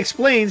 But he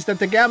explains that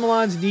the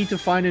Gamelons need to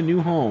find a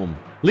new home.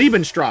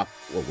 Liebenstrop.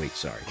 Oh, wait,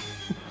 sorry.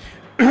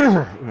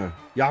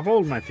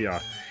 Jawohl, my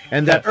Pierre.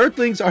 And that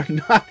Earthlings are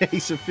not a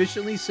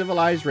sufficiently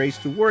civilized race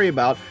to worry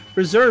about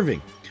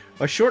preserving.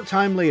 A short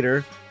time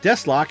later,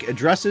 Deathlock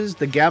addresses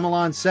the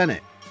Gamelon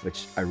Senate,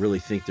 which I really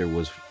think there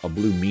was a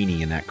blue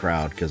meanie in that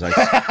crowd, because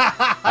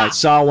I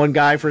saw one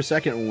guy for a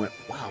second and went,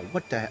 wow,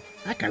 what the heck?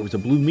 That guy was a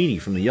blue meanie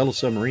from the Yellow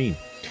Submarine.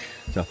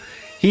 So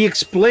he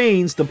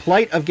explains the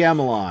plight of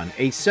Gamelon,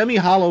 a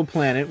semi-hollow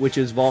planet which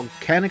is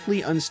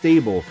volcanically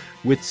unstable,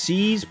 with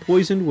seas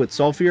poisoned with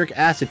sulfuric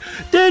acid.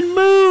 Then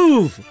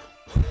move!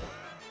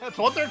 That's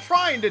what they're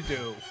trying to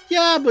do.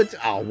 Yeah, but,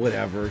 oh,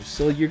 whatever.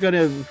 So you're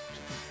gonna,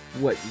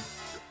 what,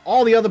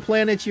 all the other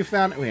planets you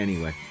found?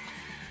 Anyway.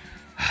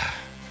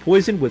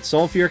 Poisoned with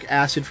sulfuric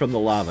acid from the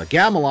lava,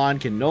 Gamelon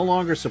can no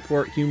longer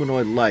support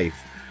humanoid life,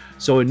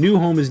 so a new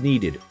home is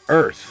needed,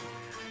 Earth.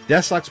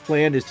 Deathlock's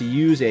plan is to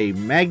use a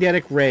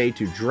magnetic ray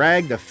to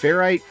drag the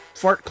ferrite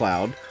fart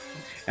cloud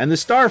and the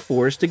Star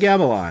Force to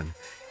Gamelon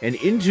and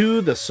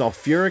into the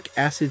sulfuric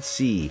acid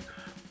sea.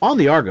 On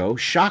the Argo,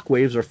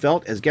 shockwaves are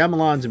felt as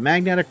Gamelon's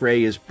magnetic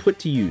ray is put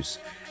to use.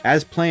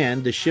 As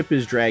planned, the ship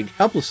is dragged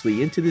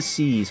helplessly into the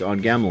seas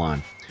on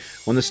Gamelon.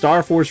 When the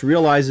Star Force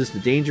realizes the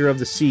danger of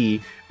the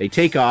sea, they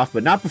take off,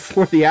 but not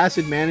before the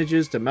acid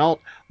manages to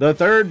melt the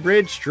third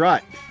bridge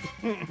strut.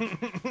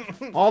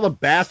 All the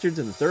bastards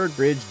in the third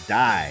bridge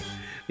die.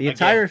 The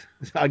entire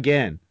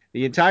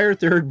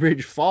third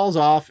bridge falls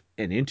off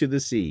and into the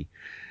sea.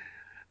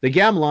 The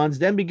Gamelons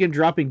then begin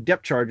dropping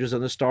depth charges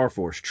on the Star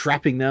Force,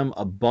 trapping them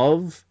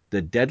above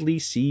the deadly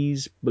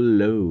seas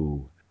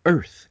below.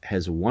 Earth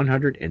has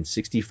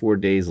 164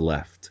 days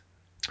left.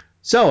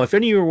 So, if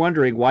any of you are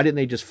wondering why didn't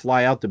they just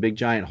fly out the big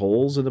giant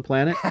holes in the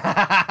planet,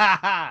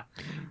 I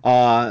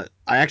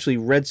actually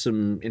read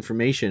some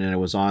information, and it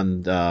was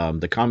on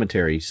the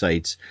commentary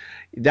sites.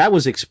 That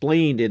was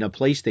explained in a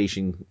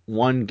PlayStation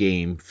 1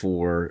 game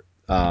for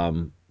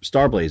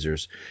Star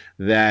Blazers,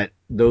 that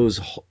those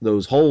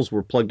holes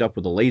were plugged up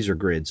with a laser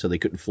grid, so they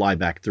couldn't fly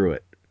back through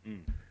it.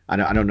 Mm. I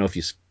don't know if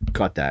you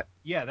caught that.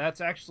 Yeah,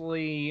 that's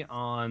actually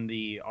on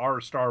the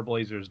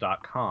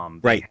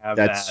ourstarblazers.com. Right,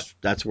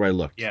 that's where I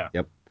looked. Yeah.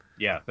 Yep.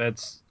 Yeah,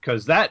 that's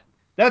because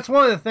that's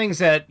one of the things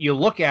that you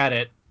look at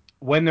it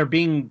when they're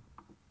being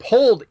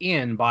pulled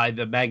in by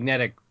the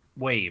magnetic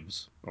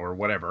waves or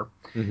whatever.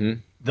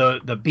 Mm-hmm.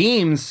 The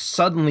beams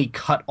suddenly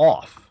cut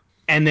off,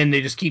 and then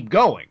they just keep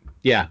going.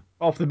 Yeah.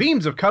 Well, if the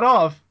beams have cut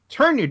off,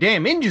 turn your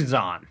damn engines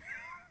on.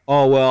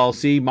 Oh, well,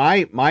 see,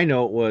 my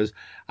note was,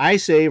 I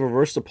say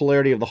reverse the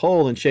polarity of the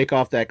hole and shake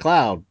off that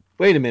cloud.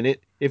 Wait a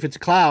minute. If it's a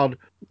cloud,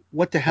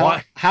 what the hell?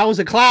 What? How is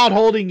a cloud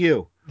holding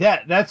you?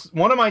 That's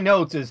one of my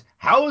notes is,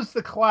 how is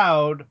the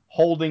cloud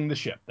holding the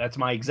ship? That's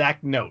my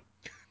exact note.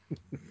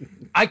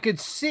 I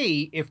could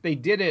see if they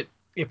did it,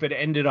 if it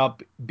ended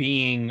up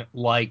being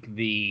like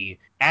the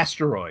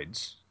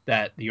asteroids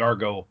that the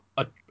Argo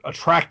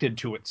attracted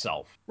to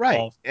itself.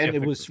 Right, and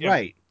it was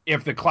right.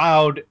 If the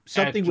cloud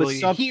something actually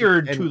was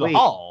adhered to the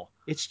hull.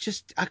 It's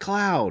just a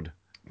cloud.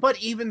 But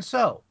even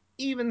so,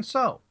 even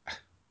so,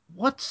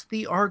 what's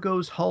the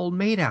Argo's hull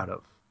made out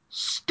of?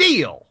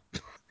 Steel!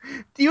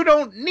 You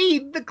don't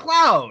need the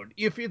cloud.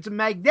 If it's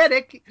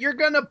magnetic, you're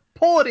going to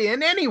pull it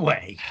in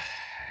anyway.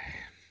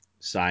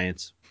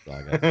 Science.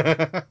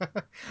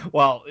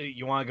 Well,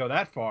 you want to go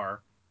that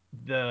far?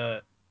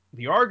 The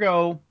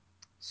Argo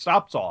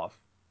stops off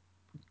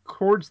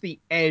towards the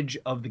edge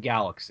of the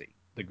galaxy,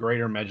 the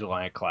Greater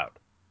Magellanic Cloud.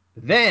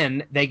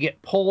 Then they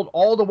get pulled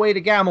all the way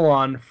to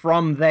Gamelon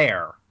from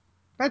there.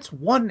 That's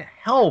one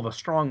hell of a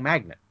strong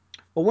magnet.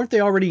 Well, weren't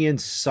they already in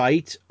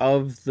sight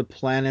of the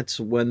planets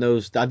when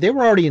those? They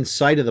were already in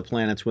sight of the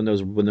planets when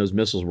those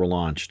missiles were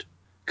launched.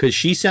 Because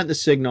she sent the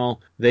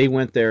signal, they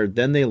went there,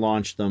 then they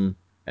launched them,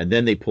 and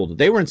then they pulled it.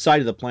 They were in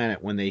sight of the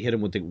planet when they hit them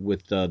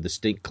with the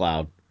stink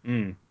cloud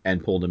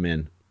and pulled them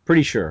in.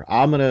 Pretty sure.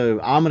 I'm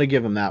gonna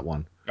give them that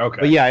one. Okay.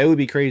 But yeah, it would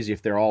be crazy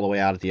if they're all the way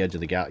out at the edge of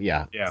the galaxy.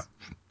 Yeah. Yeah.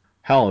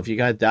 Hell, if you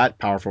got that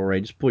powerful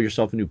ray, just pull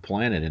yourself a new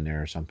planet in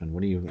there or something.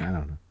 What do you? I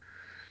don't know.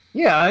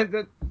 Yeah,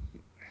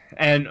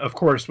 and of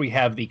course we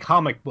have the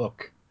comic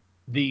book.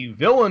 The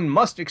villain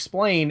must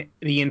explain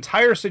the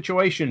entire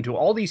situation to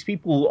all these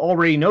people who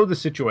already know the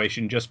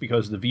situation just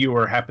because the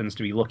viewer happens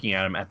to be looking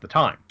at him at the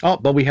time. Oh,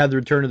 but we had the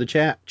return of the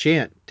chant.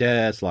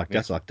 Deathlock,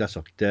 Deathlock,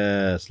 Deathlock,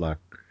 Deathlock,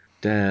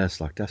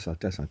 Deathlock, Deathlock,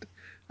 Deathlock.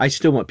 I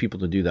still want people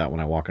to do that when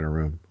I walk in a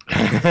room.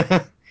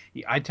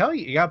 I tell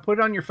you, you got to put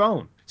it on your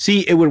phone.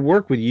 See, it would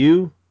work with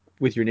you,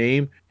 with your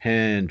name,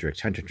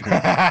 Hendrix.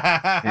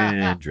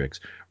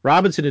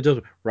 Robinson, it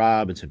does.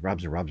 Robinson.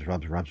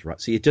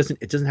 See, it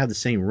doesn't have the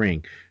same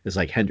ring. It's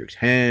like Hendrix.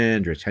 I'll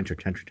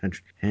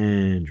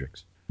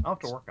have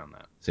to work on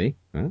that. See?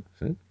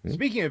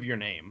 Speaking of your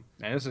name,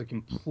 and this is a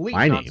complete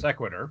My non name?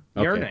 sequitur,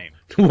 your name.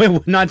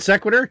 Wait, non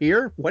sequitur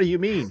here? What do you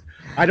mean?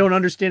 I don't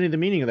understand the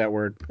meaning of that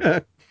word.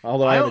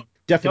 Although I have a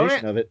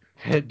definition of it.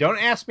 Don't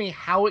ask me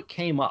how it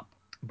came up,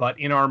 but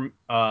in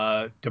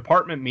our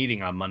department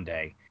meeting on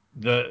Monday,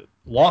 the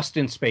Lost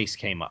in Space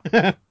came up.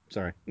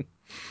 Sorry.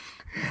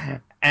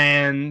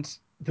 And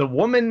the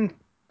woman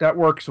that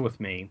works with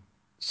me,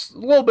 a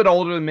little bit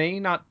older than me,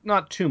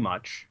 not too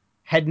much,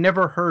 had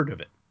never heard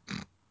of it.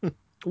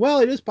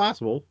 Well, it is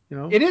possible, you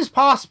know. It is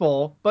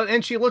possible, but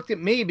then she looked at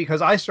me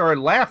because I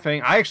started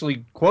laughing. I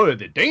actually quoted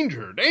the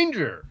danger,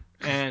 danger.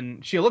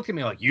 And she looked at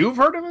me like, you've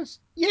heard of us?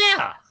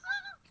 Yeah,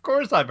 of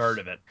course I've heard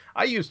of it.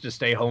 I used to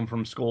stay home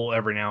from school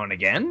every now and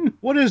again.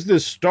 What is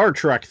this Star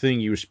Trek thing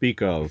you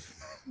speak of?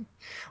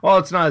 Well,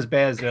 it's not as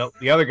bad as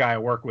the other guy I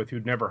work with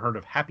who'd never heard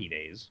of Happy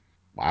Days.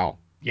 Wow.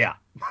 Yeah.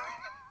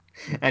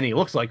 And he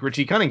looks like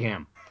Richie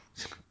Cunningham.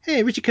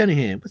 Hey, Richie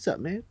Cunningham. What's up,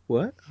 man?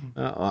 What?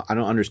 I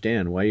don't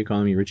understand. Why are you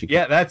calling me Richie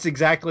Cunningham? Yeah, that's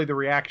exactly the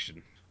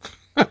reaction.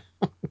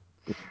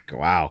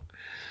 Wow.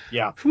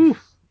 Yeah. Whew.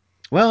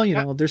 Well, you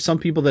know, there's some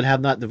people that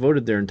have not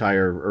devoted their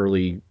entire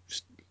early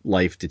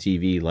life to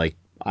TV like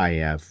I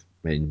have,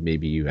 and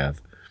maybe you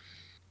have.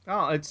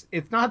 Oh,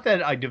 it's not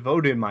that I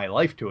devoted my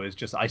life to it. It's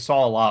just I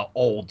saw a lot of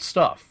old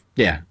stuff.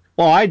 Yeah.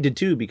 Well, I did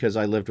too because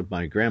I lived with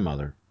my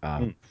grandmother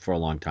for a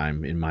long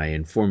time in my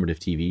informative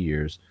TV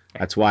years.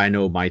 That's why I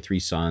know My Three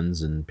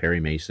Sons and Perry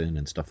Mason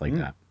and stuff like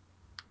that.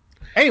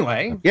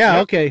 Anyway. Yeah,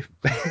 yep. Okay.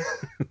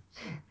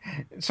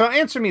 So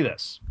answer me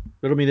this.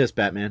 Riddle me this,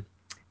 Batman.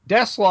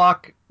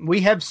 Deathlock,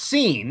 we have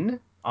seen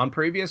on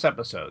previous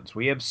episodes,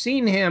 we have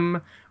seen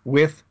him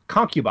with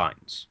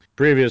concubines.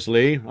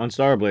 Previously on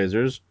Star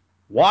Blazers.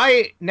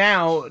 Why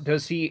now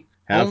does he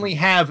only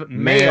have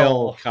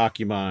male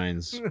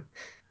concubines?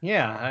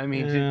 Yeah, I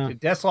mean,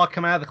 did Deathlock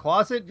come out of the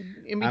closet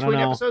in between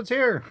episodes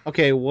here?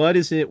 Okay, what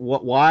is it?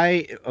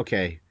 Why?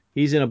 Okay,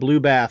 he's in a blue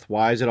bath.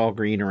 Why is it all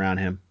green around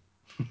him?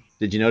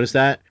 Did you notice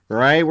that?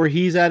 Right where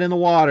he's at in the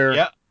water,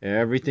 yep.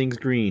 Everything's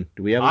green.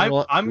 Do we have a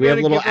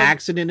little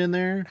accident in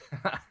there?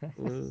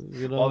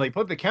 You know? Well, they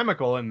put the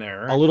chemical in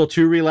there. A little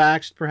too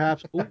relaxed,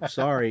 perhaps. Oh,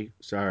 sorry.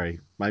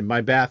 My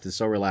bath is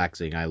so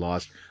relaxing. I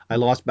lost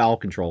bowel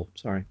control.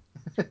 Sorry.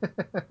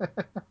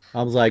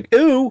 I was like,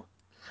 ooh.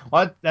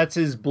 Well, that's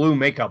his blue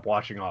makeup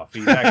washing off.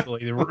 He's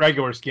actually the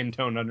regular skin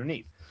tone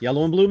underneath.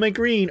 Yellow and blue make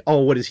green.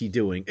 Oh, what is he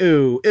doing?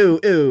 Ooh.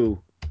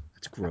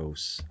 That's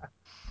gross.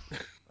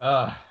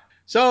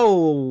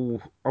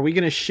 So, are we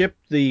going to ship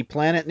the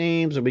planet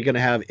names? Are we going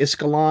to have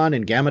Iskalon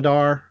and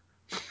Gamadar?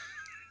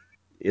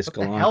 What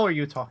the hell are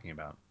you talking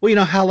about? Well, you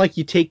know how like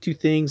you take two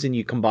things and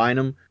you combine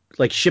them,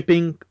 like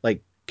shipping,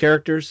 like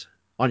characters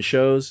on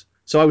shows.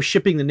 So I was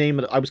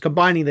I was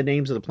combining the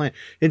names of the planet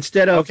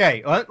instead of.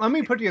 Okay, let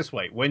me put it this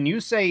way: when you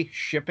say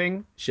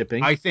shipping,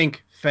 I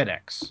think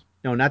FedEx.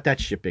 No, not that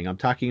shipping. I'm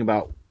talking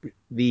about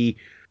the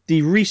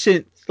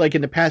recent, like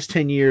in the past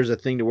 10 years, a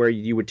thing to where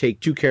you would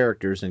take two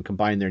characters and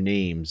combine their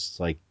names.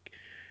 Like,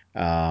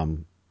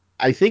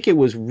 I think it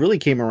was really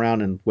came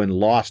around when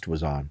Lost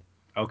was on.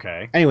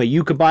 Okay. Anyway,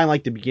 you combine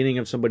like the beginning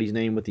of somebody's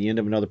name with the end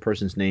of another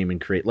person's name and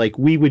create like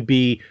we would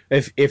be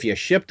if you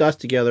shipped us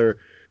together,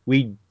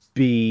 we'd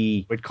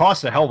be. It would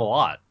cost a hell of a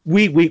lot.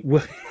 We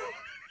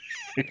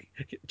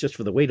just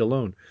for the weight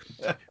alone.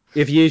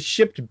 If you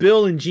shipped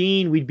Bill and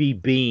Gene, we'd be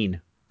Bean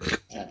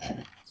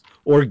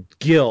or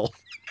Gil.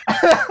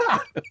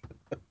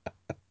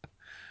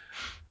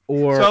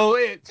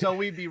 or So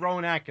we'd be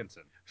Rowan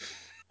Atkinson.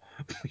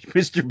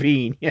 Mr.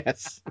 Bean.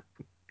 Yes,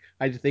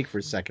 I had to think for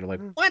a second. I'm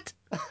like, what?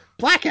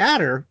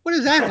 Blackadder? What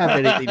does that have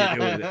anything to do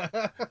with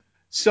it?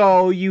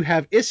 So you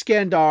have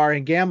Iskandar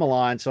and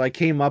Gamelon. So I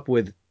came up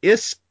with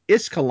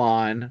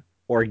Iskalon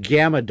or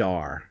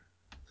Gamadar.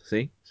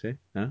 See?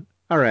 Huh?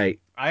 All right.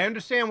 I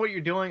understand what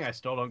you're doing. I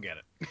still don't get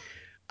it.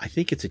 I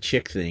think it's a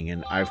chick thing,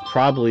 and I've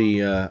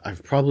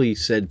probably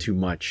said too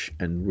much,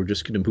 and we're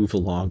just going to move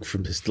along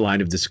from this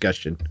line of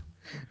discussion.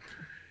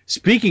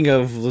 Speaking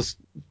of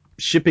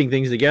shipping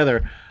things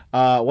together,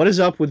 what is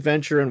up with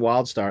Venture and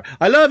Wildstar?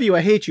 I love you,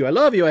 I hate you. I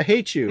love you, I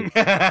hate you.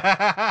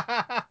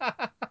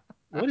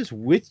 What is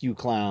with you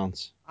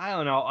clowns? I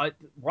don't know.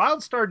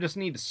 Wildstar just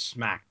need to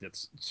smack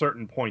at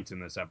certain points in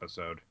this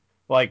episode.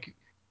 Like,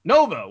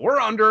 Nova, we're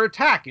under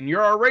attack, and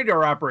you're our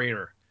radar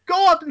operator.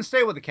 Go up and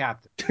stay with the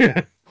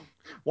captain.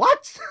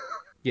 What?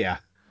 Yeah.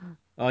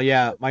 Oh,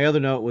 yeah. My other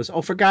note was,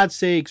 oh, for God's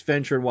sakes,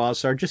 Venture and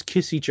Wildstar, just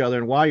kiss each other,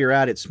 and while you're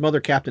at it, smother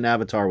Captain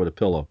Avatar with a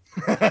pillow.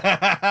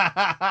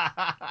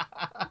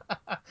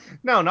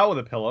 No, not with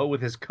a pillow,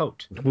 with his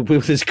coat.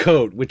 With his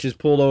coat, which is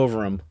pulled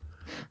over him.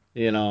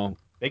 You know.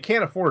 They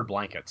can't afford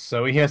blankets,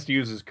 so he has to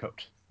use his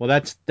coat. Well,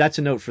 that's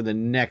a note for the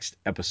next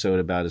episode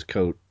about his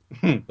coat,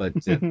 but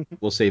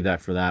we'll save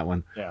that for that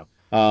one. Yeah.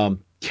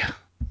 Yeah.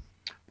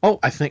 Oh,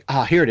 I think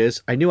here it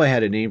is. I knew I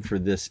had a name for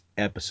this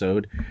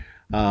episode.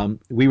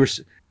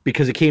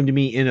 Because it came to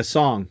me in a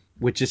song,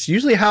 which is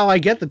usually how I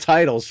get the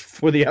titles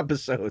for the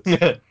episodes.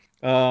 The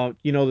song.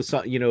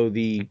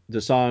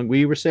 The song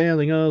 "We Were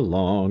Sailing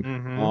Along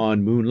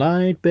on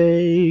Moonlight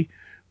Bay."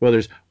 Well,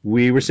 there's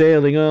 "We Were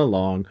Sailing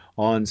Along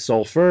on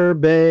Sulfur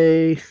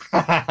Bay,"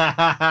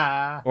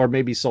 or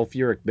maybe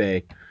Sulfuric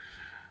Bay.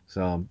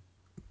 So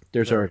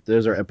there's our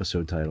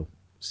episode title: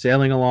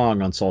 "Sailing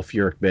Along on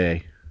Sulfuric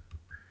Bay."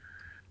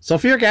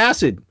 Sulfuric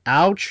acid.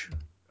 Ouch.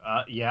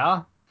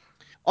 Yeah.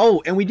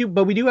 Oh, and we do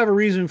have a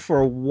reason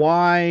for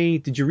why.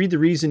 Did you read the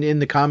reason in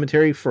the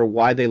commentary for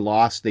why they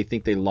lost? They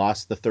think they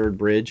lost the third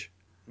bridge.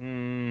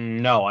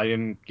 No, I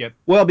didn't get.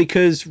 Well,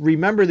 because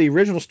remember the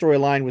original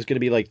storyline was going to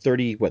be like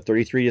 33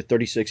 to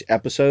 36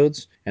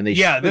 episodes, and they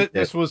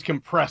this was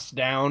compressed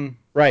down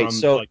right. From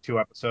so like 2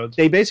 episodes.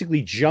 They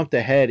basically jumped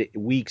ahead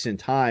weeks in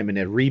time and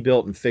had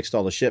rebuilt and fixed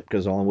all the ship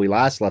because when we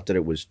last left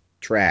it was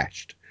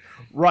trashed.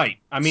 Right.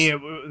 I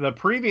mean, the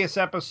previous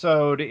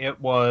episode, it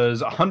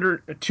was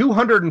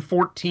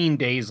 214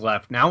 days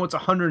left. Now it's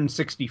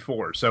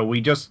 164. So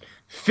we just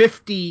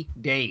 50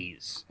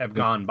 days have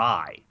gone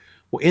by.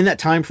 Well, in that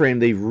time frame,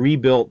 they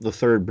rebuilt the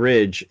third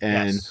bridge,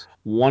 and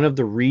one of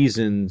the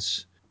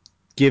reasons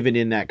given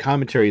in that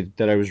commentary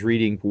that I was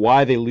reading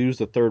why they lose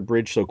the third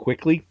bridge so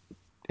quickly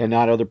and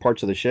not other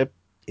parts of the ship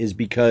is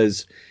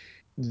because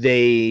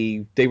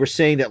they were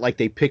saying that like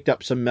they picked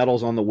up some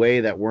metals on the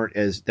way that were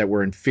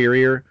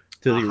inferior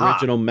to the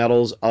original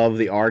metals of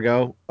the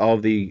Argo,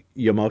 of the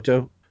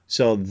Yamato.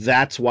 So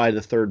that's why the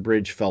third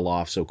bridge fell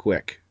off so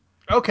quick.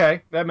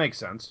 Okay, that makes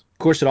sense. Of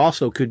course, it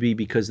also could be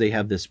because they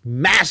have this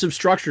massive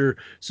structure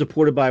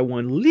supported by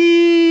one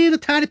little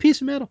tiny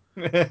piece of metal.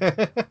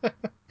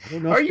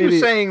 Are you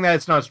saying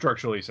that's not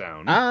structurally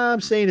sound? I'm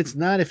saying it's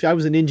not. If I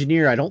was an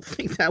engineer, I don't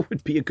think that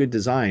would be a good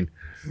design.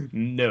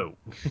 No.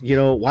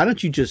 Why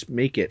don't you just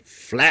make it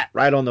flat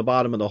right on the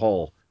bottom of the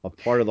hull? A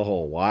part of the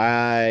hull.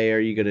 Why are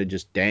you going to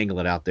just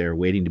dangle it out there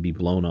waiting to be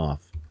blown off?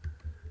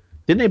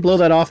 Didn't they blow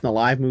that off in the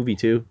live movie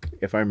too,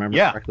 if I remember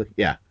correctly?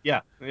 Yeah.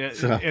 Yeah.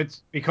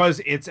 It's because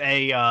it's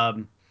a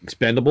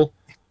expendable.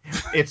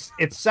 It's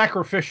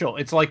sacrificial.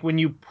 It's like when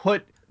you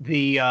put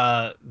the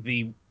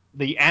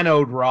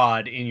anode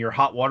rod in your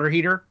hot water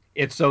heater.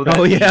 It's so that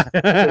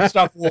the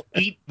stuff will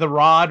eat the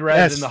rod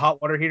rather than the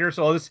hot water heater.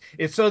 So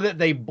it's so that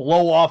they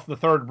blow off the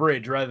third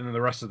bridge rather than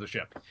the rest of the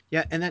ship.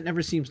 Yeah, and that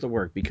never seems to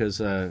work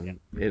because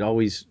it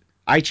always.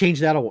 I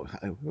changed that.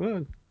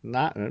 We're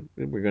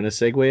going to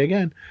segue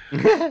again.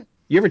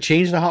 You ever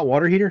changed the hot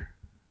water heater?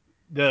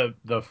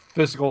 The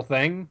physical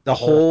thing? The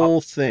whole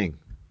thing.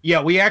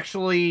 Yeah, we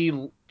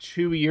actually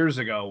 2 years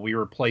ago we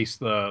replaced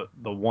the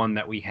one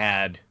that we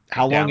had.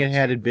 How long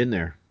had it been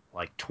there?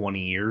 Like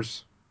 20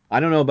 years. I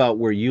don't know about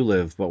where you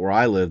live, but where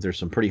I live, there's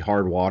some pretty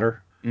hard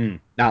water.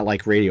 Not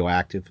like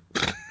radioactive.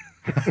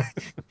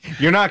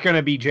 You're not going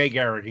to be Jay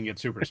Garrick and get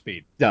super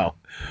speed. No.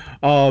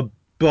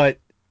 But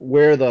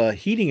where the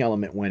heating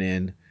element went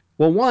in,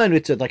 well, one,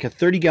 it's like a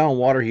 30-gallon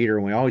water heater,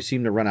 and we always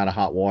seem to run out of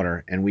hot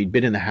water. And we'd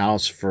been in the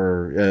house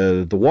for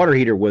the water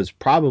heater was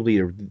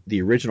probably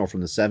the original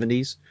from the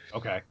 70s.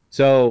 Okay.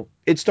 So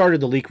it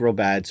started to leak real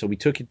bad, so we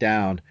took it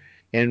down.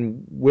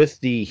 And with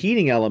the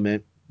heating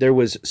element, there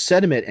was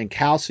sediment and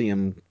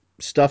calcium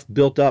stuff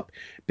built up.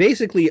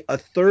 Basically, a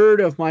third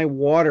of my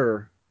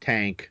water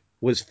tank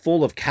was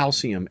full of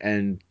calcium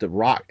and the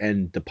rock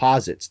and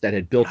deposits that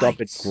had built up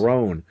and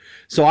grown.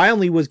 So I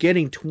only was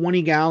getting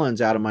 20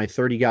 gallons out of my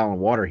 30-gallon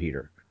water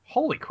heater.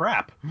 Holy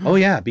crap. Oh,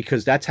 yeah,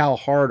 because that's how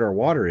hard our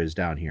water is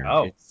down here.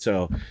 Oh.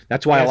 So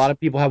that's why a lot of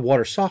people have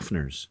water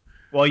softeners.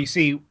 Well, you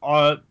see,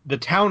 the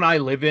town I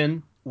live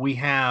in, we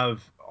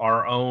have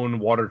our own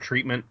water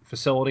treatment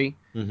facility,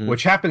 Mm-hmm.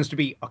 which happens to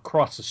be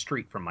across the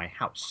street from my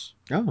house.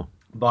 Oh.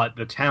 But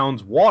the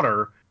town's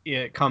water,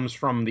 it comes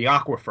from the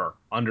aquifer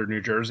under New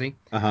Jersey.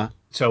 Uh-huh.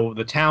 So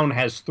the town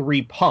has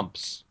 3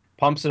 pumps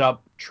it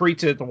up,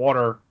 treats it at the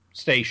water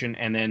station,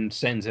 and then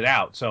sends it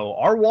out. So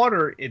our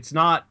water, it's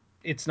not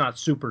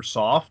super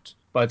soft,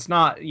 but it's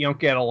not, you don't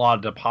get a lot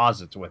of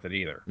deposits with it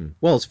either.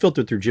 Well, it's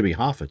filtered through Jimmy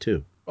Hoffa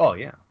too. Oh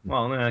yeah.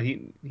 Well, no,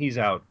 he's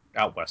out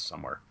west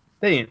somewhere.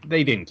 They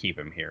didn't keep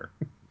him here.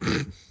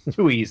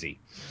 Too easy.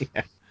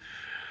 Yeah.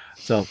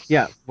 So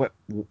yeah,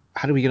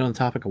 how do we get on the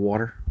topic of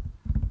water?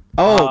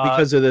 Oh,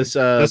 because of this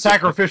The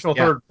sacrificial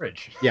yeah. third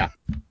bridge. Yeah.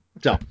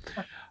 So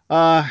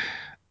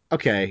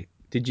okay.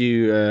 Did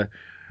you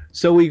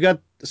so we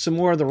got some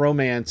more of the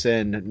romance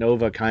and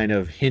Nova kind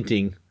of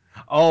hinting.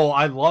 Oh,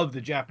 I love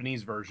the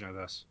Japanese version of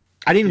this.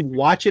 I didn't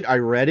watch it. I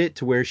read it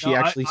to where she No,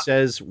 actually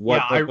says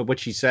what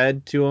she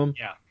said to him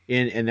Yeah.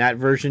 in that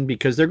version,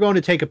 because they're going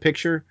to take a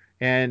picture,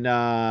 and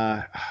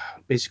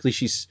basically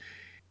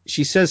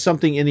she says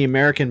something in the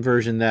American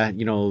version that,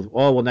 oh,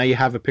 well, now you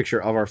have a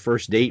picture of our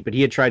first date, but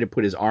he had tried to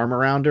put his arm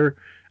around her,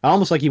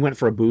 almost like he went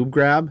for a boob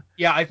grab.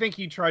 Yeah, I think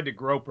he tried to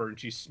grope her and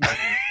she smacked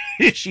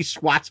him. She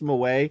swats him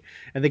away,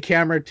 and the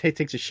camera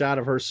takes a shot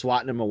of her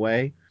swatting him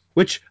away,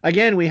 which,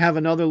 again, we have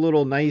another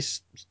little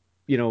nice,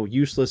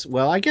 useless,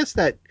 well, I guess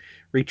that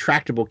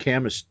retractable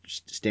camera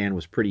stand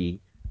was pretty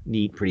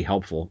neat, pretty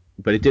helpful,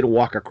 but it didn't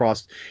walk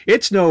across.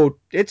 It's no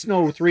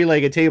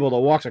 3-legged table that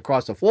walks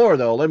across the floor,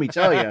 though, let me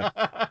tell you.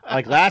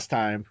 Like last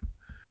time,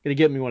 gonna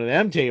get me one of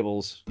them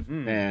tables,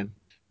 man.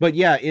 But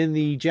yeah, in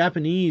the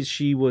Japanese,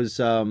 she was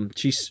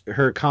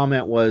her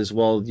comment was,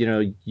 well,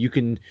 you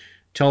can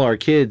tell our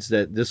kids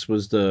that this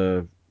was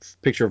the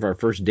picture of our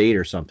first date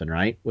or something,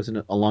 right? Wasn't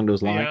it along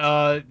those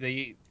lines?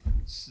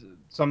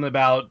 Something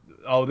about,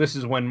 oh, this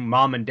is when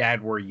mom and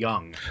dad were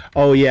young.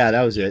 Oh yeah,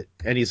 that was it.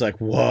 And he's like,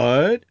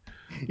 what?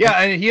 Yeah,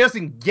 and he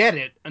doesn't get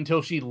it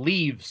until she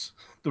leaves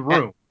the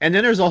room. And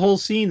then there's a whole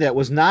scene that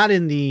was not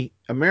in the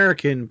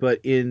American, but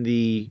in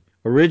the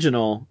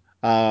original,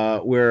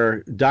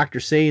 where Dr.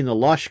 Sane the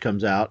Lush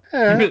comes out,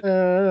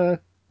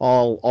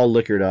 all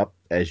liquored up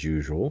as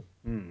usual.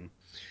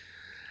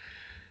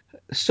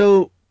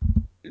 So,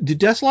 do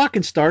Deathlock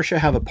and Starsha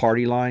have a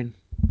party line?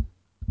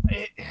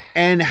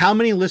 And how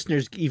many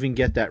listeners even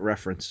get that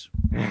reference?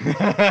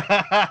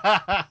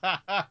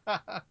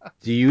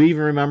 Do you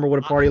even remember what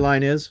a party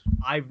line is?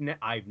 I've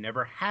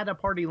never had a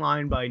party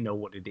line, but I know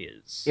what it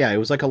is. Yeah, it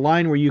was like a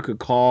line where you could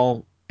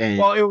call and...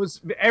 Well, it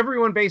was...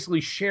 Everyone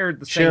basically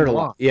shared the same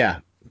line. Yeah.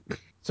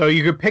 So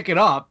you could pick it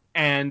up,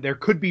 and there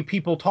could be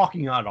people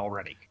talking on it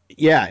already.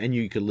 Yeah, and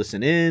you could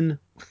listen in.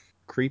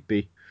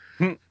 Creepy.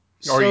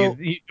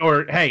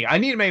 Or hey, I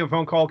need to make a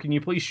phone call. Can you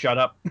please shut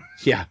up?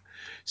 Yeah.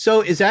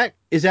 So is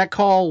that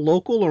call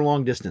local or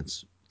long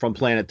distance from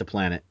planet to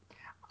planet?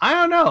 I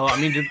don't know. I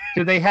mean,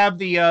 do they have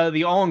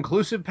the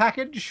all-inclusive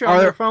package on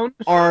their phone?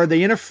 Are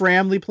they in a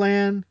family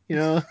plan?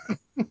 I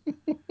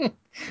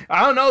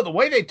don't know. The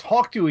way they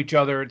talk to each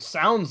other, it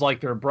sounds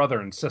like they're brother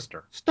and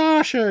sister.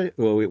 Starsha.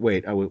 Oh,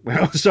 wait.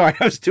 Sorry,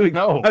 I was doing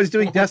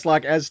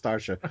Deathlock as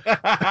Starsha.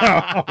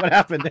 What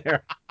happened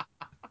there?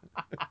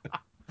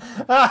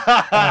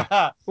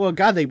 Well,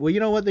 God, you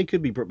know what? They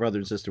could be brother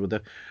and sister with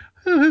the...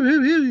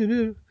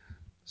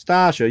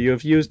 Starsha, you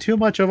have used too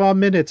much of our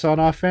minutes on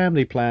our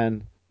family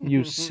plan.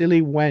 You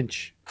silly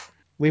wench.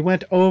 We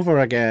went over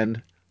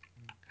again.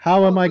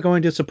 How am I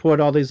going to support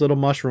all these little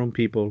mushroom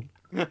people?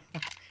 Well,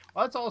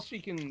 that's all she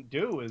can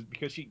do, is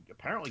because she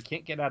apparently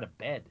can't get out of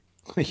bed.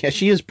 Yeah,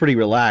 she is pretty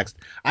relaxed.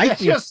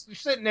 Just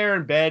sitting there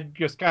in bed,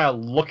 just kind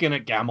of looking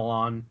at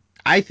Gamelon.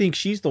 I think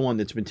she's the one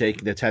that's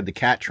had the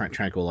cat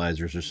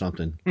tranquilizers or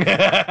something.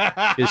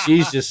 Because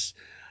she's just,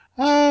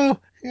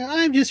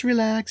 I'm just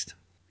relaxed.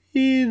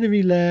 Really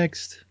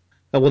relaxed.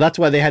 Oh, well, that's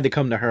why they had to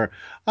come to her.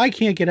 I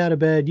can't get out of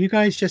bed. You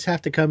guys just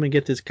have to come and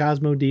get this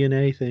Cosmo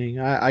DNA thing.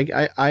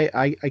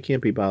 I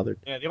can't be bothered.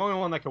 Yeah, the only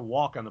one that could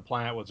walk on the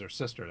planet was her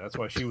sister. That's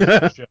why she was on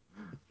the ship.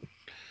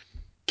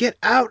 Get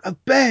out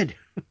of bed!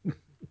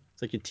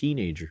 It's like a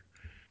teenager.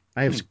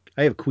 I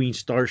have Queen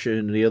Starsha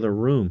in the other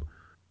room.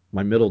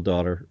 My middle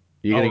daughter.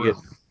 You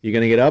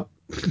gonna get up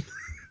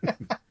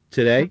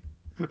today?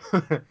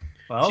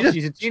 Well,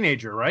 she's a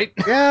teenager, right?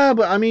 Yeah,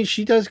 but I mean,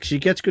 she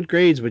gets good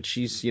grades, but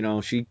she's,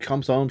 she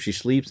comes home, she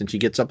sleeps, and she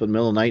gets up in the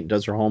middle of the night and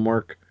does her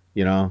homework,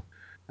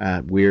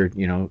 weird,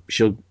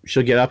 she'll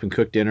get up and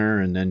cook dinner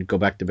and then go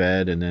back to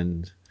bed and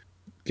then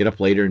get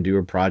up later and do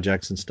her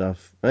projects and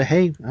stuff. But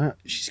hey,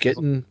 she's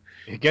getting...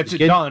 It gets it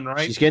done,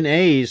 right? She's getting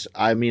A's.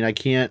 I mean, I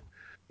can't...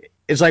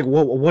 It's like,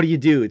 what do you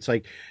do? It's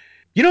like,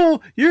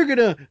 you're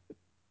gonna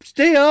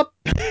stay up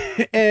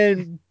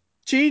and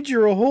change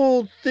your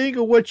whole thing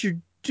of what you're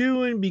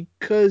doing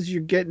because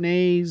you're getting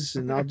A's,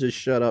 and I'll just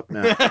shut up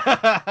now.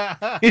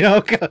 I mean,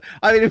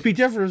 it'd be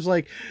different. It's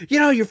like,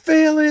 you're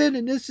failing,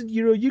 and this, and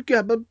you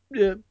got, but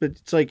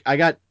it's like I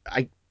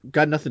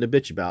got nothing to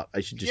bitch about.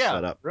 I should just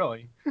shut up.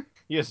 Really,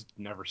 you just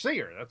never see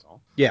her. That's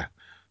all. Yeah.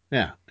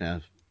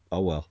 Oh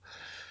well.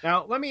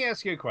 Now let me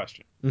ask you a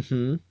question.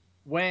 Mm-hmm.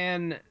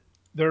 When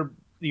they're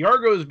the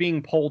Argo is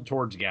being pulled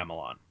towards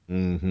Gamelon.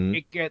 Mm-hmm.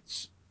 It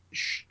gets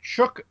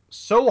shook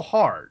so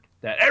hard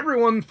that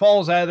everyone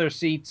falls out of their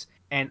seats,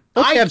 and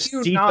Don't they have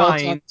IQ seatbelts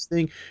on 9, this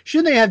thing?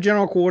 Shouldn't they have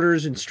general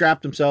quarters and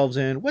strap themselves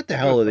in? What the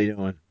hell are they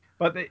doing?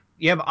 but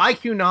you have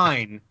IQ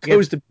 9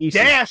 Goes gets to pieces,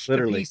 dashed to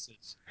literally.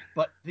 pieces,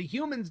 but the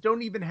humans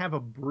don't even have a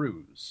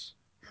bruise.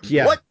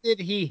 Yeah. What did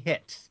he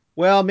hit?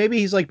 Well, maybe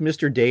he's like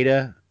Mr.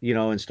 Data,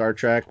 in Star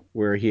Trek,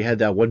 where he had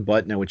that one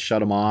button that would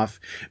shut him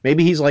off.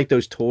 Maybe he's like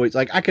those toys.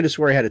 Like, I could have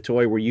swore I had a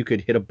toy where you could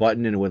hit a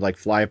button and it would, like,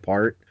 fly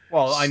apart.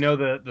 Well, I know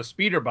the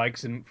speeder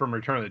bikes from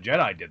Return of the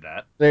Jedi did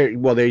that. There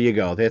you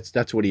go.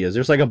 That's what he is.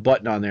 There's like a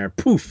button on there.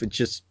 Poof! It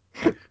just.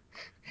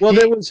 Well,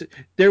 He,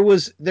 there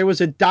was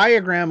a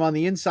diagram on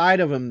the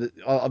inside of him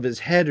of his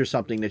head or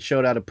something that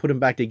showed how to put him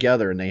back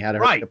together, and they had to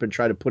hurry right, up and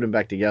try to put him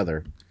back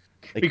together.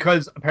 Like,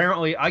 because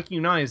apparently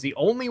IQ 9 is the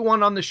only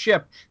one on the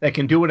ship that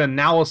can do an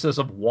analysis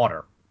of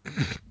water.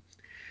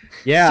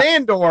 yeah,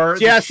 Sandor,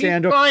 yeah, the chief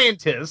Sandor.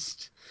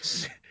 scientist,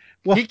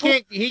 Well, he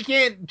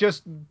can't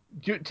just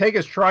take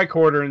his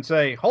tricorder and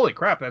say, "Holy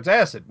crap, that's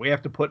acid. We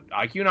have to put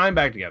IQ 9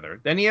 back together."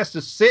 Then he has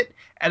to sit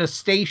at a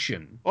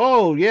station.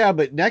 oh yeah,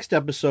 but next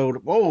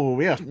episode, oh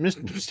yeah,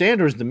 Mr.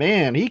 Sanders the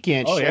man. He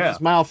can't Oh shut yeah.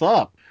 his mouth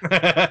up.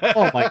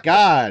 Oh my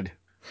God.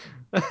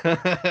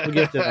 We'll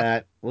get to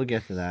that. We'll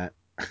get to that.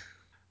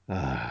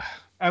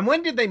 And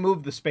when did they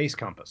move the space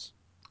compass?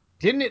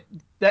 Didn't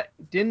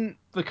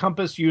the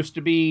compass used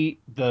to be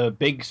the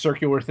big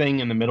circular thing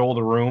in the middle of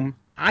the room?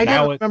 I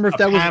Now don't it's remember if a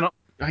that was. panel.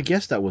 I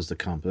guess that was the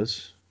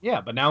compass. Yeah,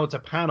 but now it's a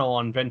panel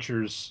on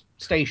Venture's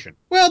station.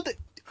 Well,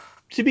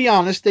 to be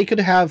honest, they could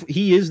have.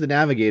 He is the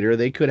navigator.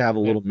 They could have a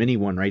Yeah. little mini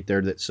one right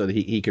there so that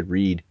he could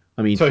read.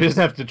 I mean, So he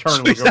doesn't have to turn so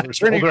and look he's not over his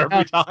turning shoulder every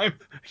around.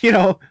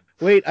 time.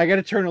 Wait, I got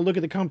to turn and look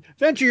at the compass.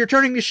 Venture, you're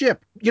turning the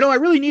ship. I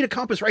really need a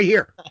compass right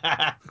here.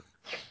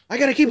 I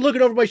got to keep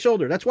looking over my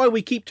shoulder. That's why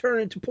we keep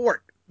turning to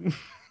port.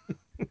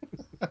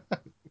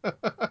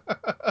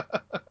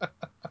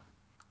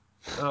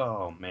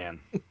 Oh man.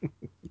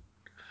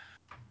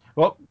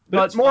 Well, But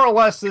but it's more fun. or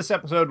less, this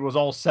episode was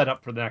all set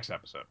up for the next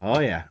episode. Oh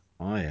yeah.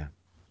 Oh yeah.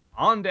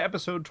 On to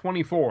episode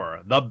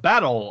 24, The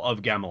Battle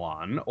of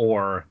Gamelon,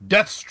 or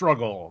Death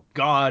Struggle,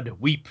 God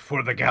Weep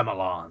for the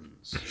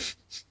Gamelons.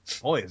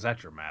 Boy, is that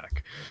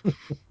dramatic.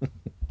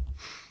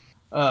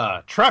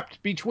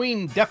 Trapped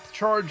between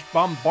depth-charged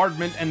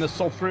bombardment and the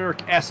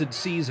sulfuric acid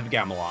seas of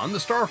Gamelon, the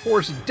Star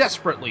Force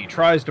desperately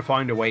tries to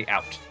find a way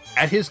out.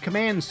 At his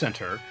command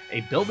center,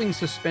 a building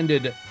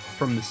suspended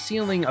from the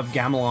ceiling of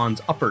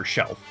Gamelon's upper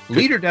shelf,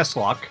 Leader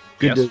Deathlock...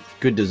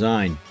 Good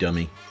design,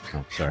 dummy.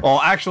 Oh, sorry. Well,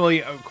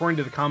 actually, according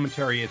to the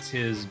commentary, it's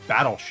his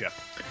battleship.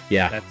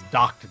 Yeah. That's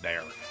docked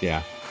there.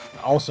 Yeah.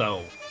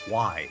 Also,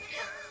 why?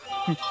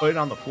 Put it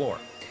on the floor.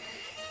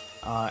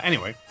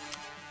 Anyway,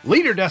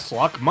 Leader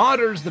Deathlock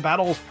monitors the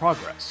battle's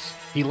progress.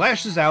 He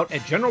lashes out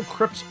at General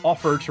Cripp's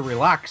offer to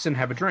relax and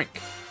have a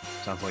drink.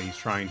 Sounds like he's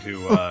trying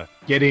to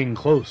get in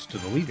close to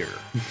the leader.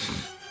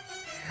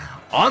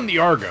 On the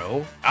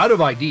Argo, out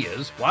of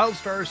ideas,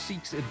 Wildstar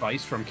seeks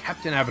advice from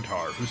Captain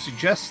Avatar, who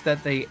suggests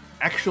that they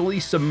actually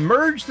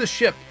submerge the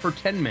ship for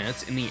 10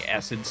 minutes in the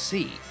acid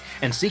sea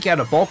and seek out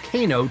a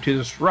volcano to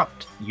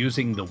disrupt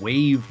using the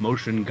wave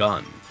motion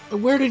gun.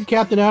 Where did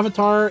Captain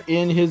Avatar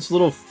in his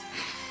little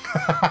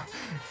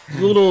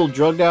little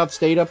drugged out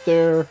state up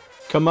there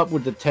come up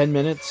with the 10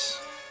 minutes?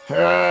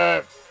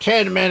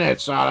 10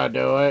 minutes ought to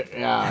do it.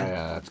 Yeah,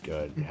 that's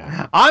good.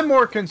 Yeah. I'm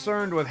more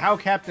concerned with how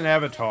Captain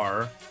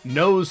Avatar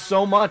knows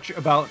so much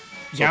about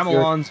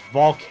Gamelon's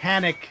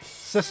volcanic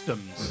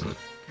systems.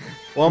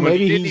 Well, when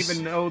maybe he didn't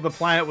even know the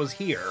planet was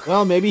here.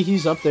 Well, maybe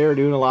he's up there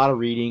doing a lot of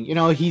reading.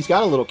 He's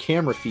got a little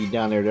camera feed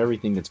down there to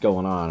everything that's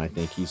going on. I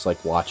think he's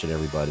like watching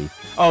everybody.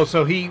 Oh,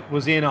 so he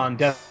was in on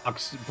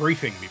Deathlock's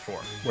briefing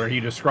before, where he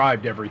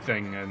described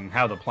everything and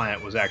how the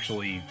planet was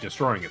actually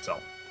destroying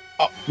itself.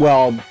 Oh,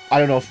 well, I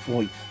don't know if...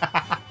 Well,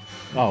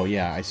 oh,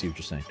 yeah, I see what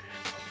you're saying.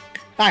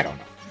 I don't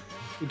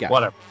know.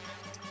 Whatever.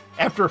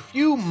 After a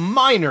few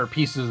minor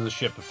pieces of the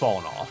ship have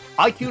fallen off,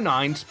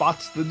 IQ-9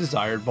 spots the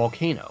desired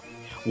volcano.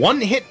 One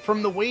hit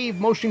from the wave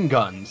motion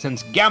gun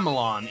sends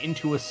Gamelon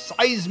into a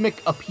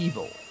seismic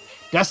upheaval.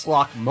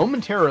 Deathlock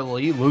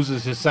momentarily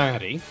loses his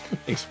sanity,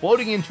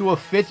 exploding into a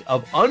fit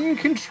of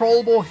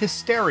uncontrollable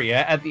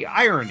hysteria at the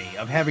irony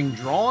of having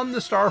drawn the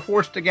Star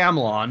Force to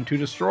Gamelon to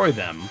destroy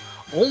them,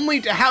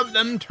 only to have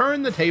them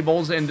turn the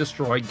tables and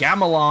destroy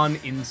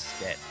Gamelon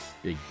instead.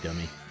 Big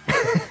dummy.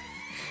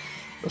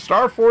 The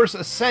Star Force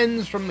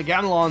ascends from the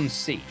Gamelon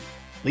Sea.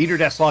 Leader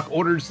Deathlock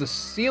orders the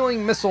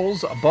sealing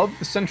missiles above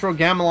the central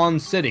Gamelon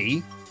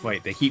city.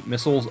 Wait, they keep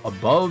missiles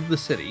above the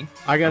city.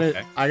 I got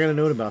a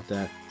note about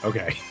that.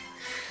 Okay.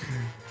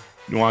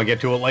 You want to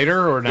get to it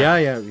later or not?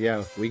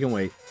 Yeah. We can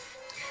wait.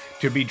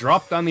 To be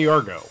dropped on the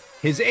Argo.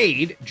 His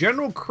aide,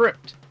 General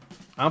Crypt.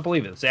 I don't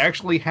believe it. They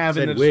actually have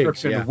in the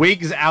description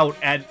wigs out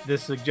at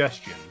this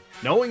suggestion,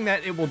 knowing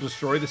that it will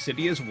destroy the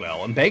city as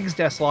well, and begs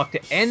Deathlock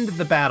to end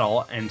the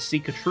battle and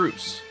seek a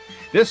truce.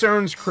 This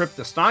earns Crypt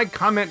a snide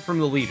comment from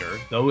the leader,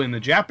 though in the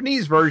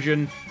Japanese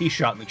version, he's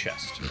shot in the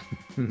chest.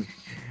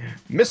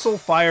 Missile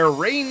fire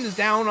rains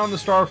down on the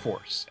Star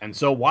Force, and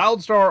so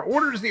Wildstar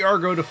orders the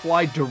Argo to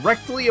fly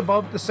directly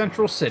above the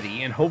central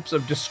city in hopes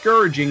of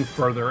discouraging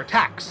further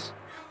attacks.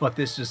 But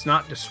this does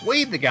not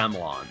dissuade the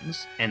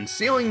Gamelons, and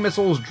sailing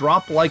missiles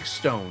drop like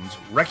stones,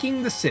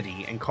 wrecking the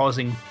city and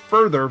causing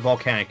further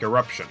volcanic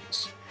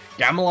eruptions.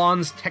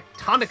 Gamelon's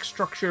tectonic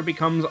structure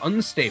becomes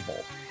unstable,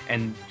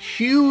 and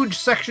huge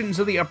sections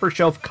of the upper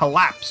shelf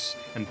collapse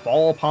and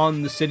fall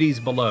upon the cities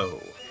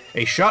below.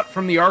 A shot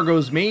from the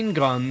Argo's main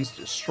guns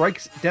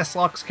strikes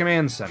Desloc's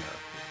command center,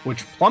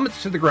 which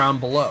plummets to the ground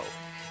below.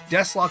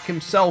 Desloc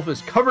himself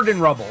is covered in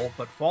rubble,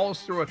 but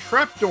falls through a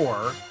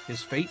trapdoor,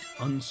 his fate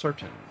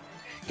uncertain.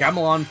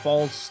 Gamelon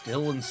falls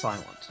still and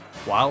silent.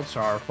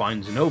 Wildstar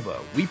finds Nova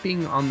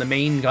weeping on the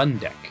main gun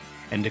deck,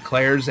 and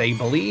declares they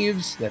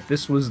believes that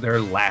this was their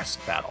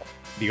last battle.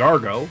 The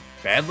Argo,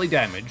 badly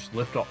damaged,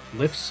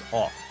 lifts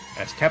off,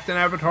 as Captain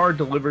Avatar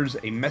delivers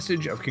a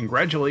message of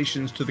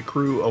congratulations to the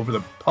crew over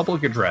the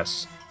public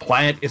address.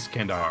 Planet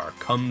Iskandar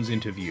comes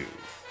into view.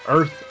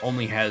 Earth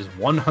only has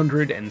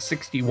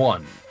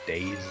 161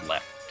 days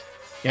left.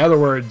 In other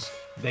words,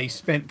 they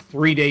spent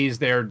 3 days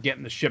there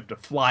getting the ship to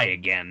fly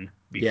again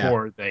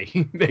before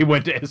they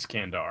went to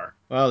Iskandar.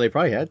 Well, they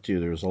probably had to.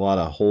 There was a lot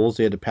of holes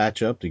they had to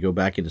patch up to go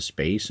back into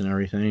space and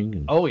everything.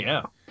 And oh,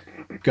 yeah.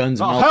 guns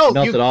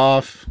melted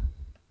off.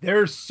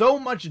 There's so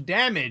much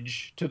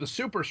damage to the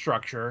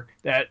superstructure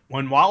that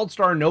when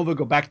Wildstar and Nova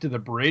go back to the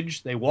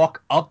bridge, they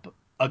walk up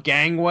a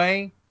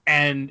gangway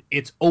and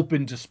it's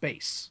open to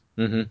space.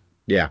 Mm-hmm.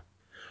 Yeah.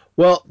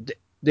 Well,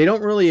 they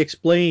don't really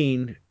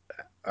explain,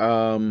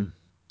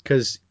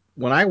 because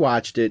when I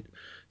watched it,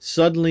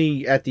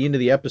 suddenly at the end of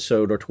the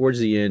episode or towards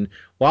the end,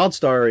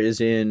 Wildstar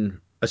is in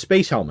a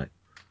space helmet.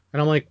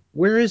 And I'm like,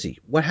 where is he?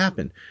 What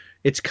happened?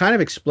 It's kind of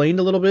explained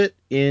a little bit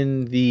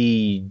in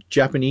the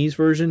Japanese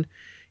version,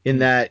 in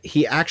that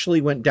he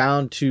actually went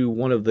down to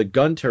one of the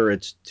gun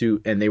turrets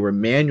and they were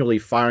manually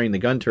firing the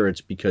gun turrets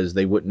because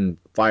they wouldn't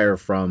fire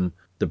from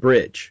the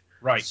bridge.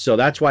 Right. So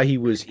that's why he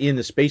was in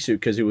the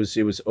spacesuit, because it was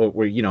in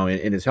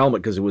his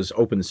helmet, because it was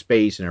open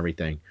space and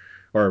everything.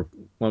 Or,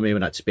 well, maybe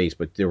not space,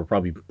 but they were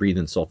probably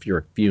breathing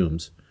sulfuric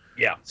fumes.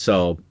 Yeah.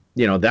 So,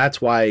 that's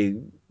why,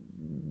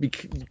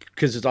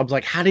 because I was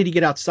like, how did he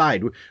get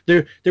outside?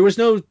 There was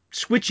no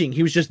switching.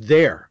 He was just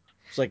there.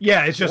 It's like,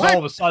 yeah, it's just what? all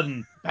of a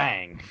sudden,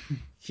 bang.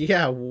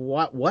 Yeah,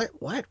 what? Why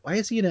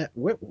is he in a...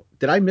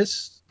 Did I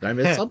miss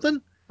something?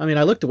 I mean,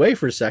 I looked away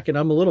for a second.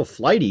 I'm a little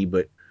flighty,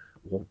 but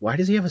why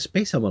does he have a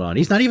space helmet on?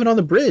 He's not even on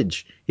the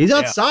bridge. He's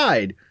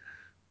outside.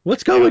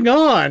 What's going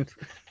on?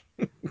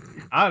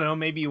 I don't know.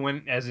 Maybe he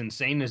went as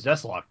insane as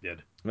Desloc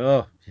did.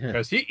 Oh, yeah.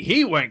 Because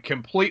he went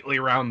completely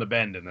around the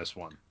bend in this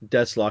one.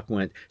 Desloc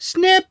went,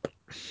 snip!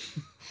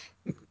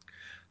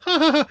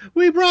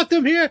 We brought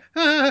them here!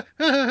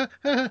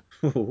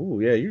 Oh,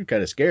 yeah, you're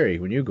kind of scary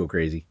when you go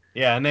crazy.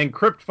 Yeah, and then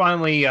Crypt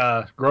finally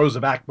grows a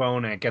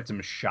backbone and gets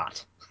him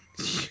shot.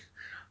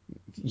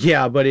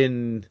 Yeah, but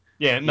in...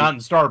 Yeah, not in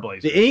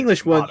Starblaze. The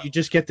English one, you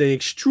just get the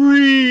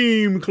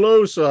extreme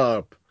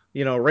close-up,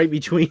 right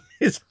between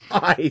his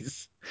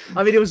eyes.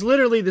 I mean, it was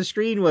literally, the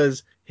screen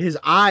was his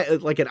eye,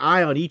 like an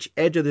eye on each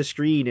edge of the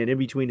screen and in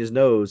between his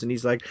nose, and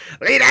he's like,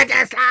 Leader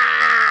Tesla!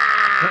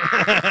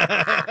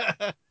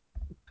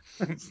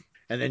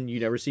 And then you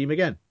never see him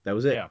again. That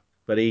was it. Yeah.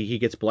 But he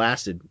gets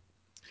blasted.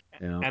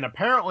 And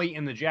apparently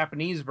in the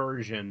Japanese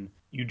version,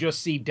 you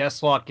just see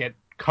Desloc get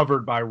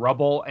covered by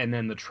rubble, and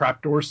then the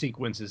trapdoor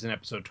sequence is in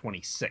episode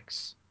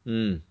 26.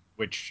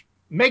 Which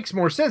makes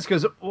more sense,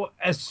 because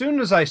as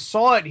soon as I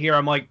saw it here,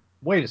 I'm like,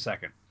 wait a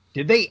second.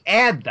 Did they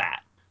add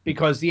that?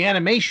 Because the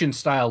animation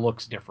style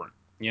looks different,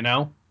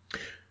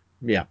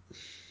 Yeah.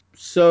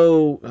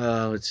 So,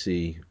 let's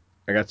see.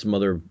 I got some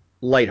other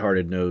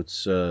lighthearted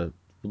notes. The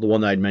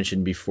one that I'd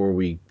mentioned before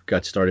we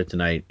got started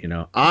tonight,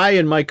 I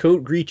and my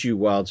coat greet you,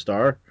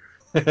 Wildstar.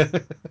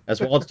 As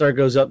Wildstar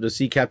goes up to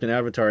see Captain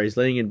Avatar, he's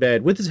laying in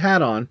bed with his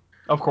hat on.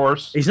 Of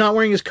course. He's not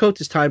wearing his coat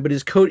this time, but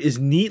his coat is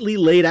neatly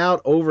laid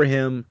out over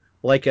him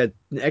like an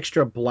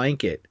extra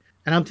blanket.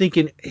 And I'm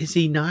thinking, is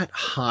he not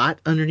hot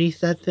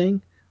underneath that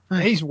thing?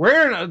 He's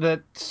wearing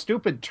that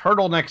stupid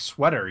turtleneck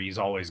sweater he's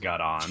always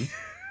got on.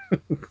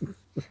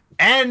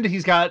 And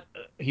he's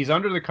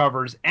under the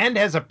covers and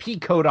has a pea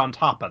coat on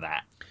top of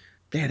that.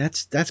 Man,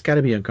 that's got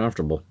to be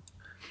uncomfortable.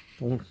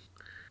 No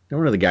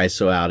wonder the guy's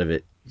so out of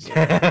it.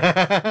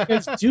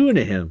 What's doing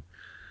to him?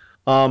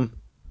 And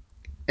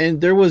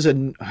there was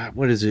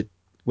what is it?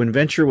 When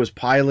Venture was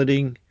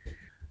piloting,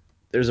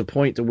 there's a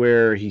point to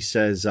where he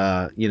says,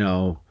 and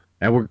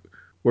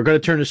we're going to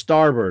turn to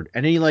starboard,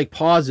 and then he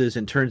pauses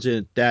and turns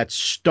in that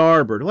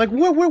starboard. Like,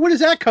 where does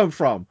that come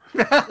from?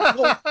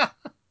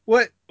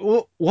 What?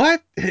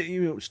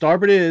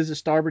 Starboard is,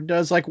 starboard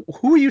does. Like,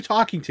 who are you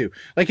talking to?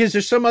 Like, is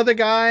there some other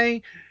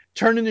guy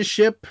turning the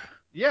ship?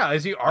 Yeah,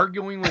 is he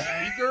arguing with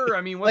Eager?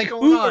 I mean, what's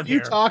going who on are you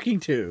talking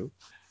to?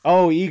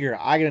 Oh, Eager.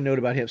 I got a note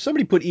about him.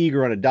 Somebody put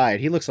Eager on a diet.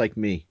 He looks like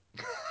me.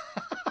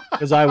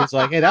 Because I was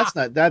like, hey, that's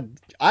not that.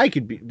 I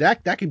could be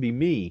that. That could be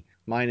me,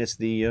 minus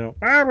the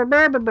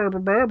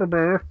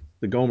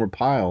the Gomer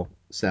Pyle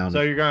sound.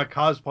 So you're gonna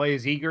cosplay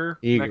as Eager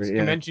Eager, next yeah.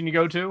 convention you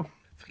go to?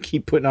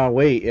 Keep putting on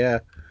weight, yeah.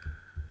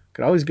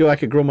 Could always go. I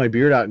could grow my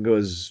beard out and go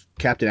as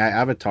Captain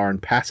Avatar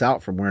and pass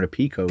out from wearing a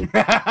pea coat.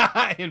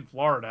 In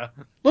Florida.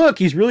 Look,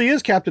 he really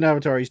is Captain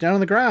Avatar. He's down on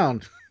the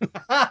ground.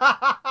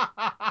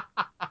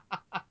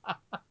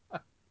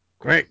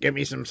 Quick, give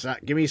me some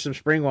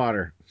spring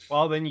water.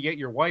 Well, then you get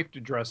your wife to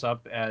dress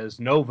up as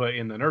Nova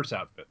in the nurse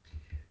outfit.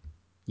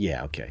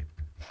 Yeah, okay.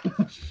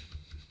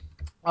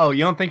 Oh,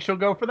 you don't think she'll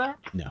go for that?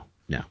 No,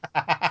 no.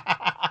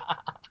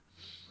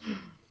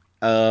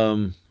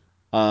 Um.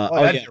 Well,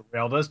 Oh that yeah,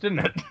 derailed us, didn't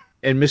it?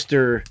 and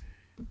Mister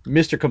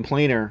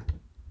Complainer,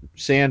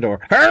 Sandor.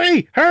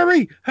 Hurry!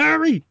 Hurry!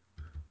 Hurry!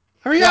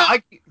 Hurry Yeah,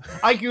 up!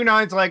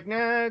 IQ9's like,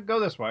 nah, go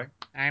this way.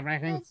 I'm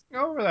rushing. Let's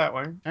go over that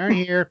way. Turn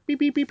here. Beep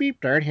beep beep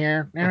beep. Turn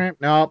here.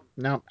 Nope.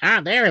 Nope.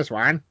 Ah, there is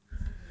one.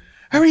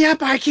 Hurry up,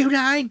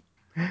 IQ9!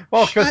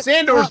 Well, because Shut up.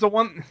 Sandor's the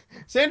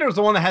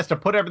one that has to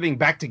put everything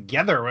back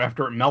together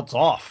after it melts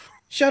off.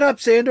 Shut up,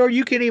 Sandor.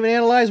 You can't even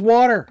analyze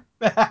water.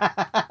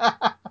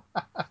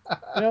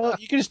 You know,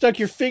 you could have stuck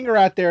your finger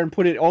out there and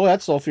put it. Oh,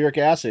 that's sulfuric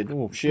acid.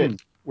 Oh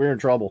shit, we're in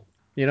trouble.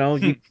 You know,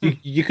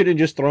 you could have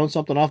just thrown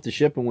something off the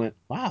ship and went,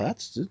 wow,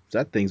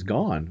 that thing's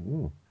gone.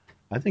 Ooh,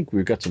 I think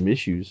we've got some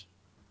issues.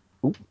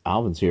 Ooh,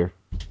 Alvin's here.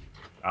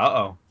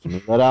 Uh-oh.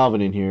 Somebody let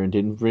Alvin in here and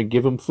didn't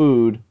give him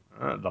food.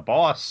 The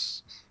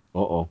boss.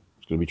 Uh-oh,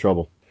 it's gonna be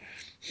trouble.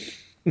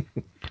 He's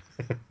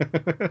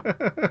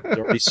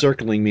already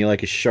circling me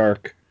like a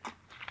shark.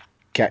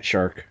 Cat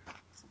shark.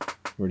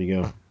 Where'd he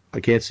go? I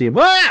can't see him.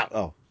 Ah!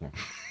 Oh.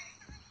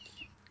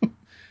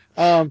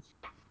 All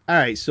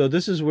right, so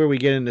this is where we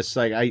get into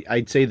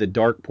I'd say the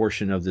dark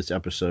portion of this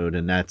episode,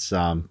 and that's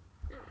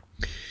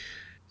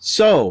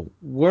so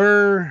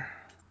were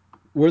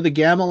the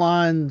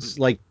Gamelons,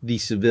 like the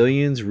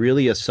civilians,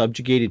 really a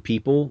subjugated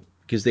people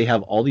because they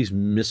have all these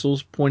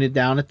missiles pointed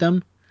down at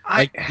them?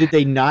 Like, did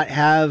they not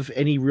have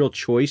any real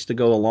choice to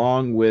go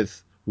along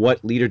with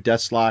what Leader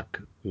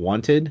Deathlock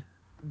wanted?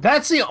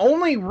 That's the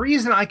only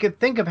reason I could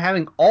think of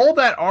having all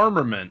that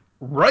armament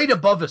right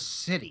above a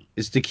city.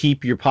 Is to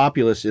keep your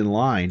populace in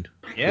line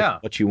Yeah.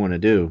 with what you want to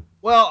do.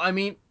 Well, I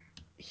mean,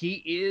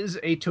 he is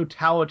a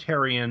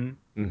totalitarian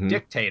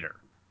dictator.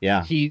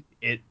 Yeah.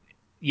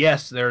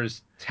 Yes,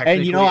 there's technically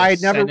And you know, I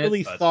had never Senate,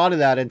 really thought of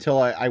that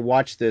until I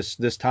watched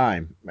this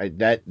time.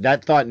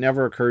 That thought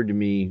never occurred to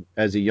me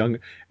as a younger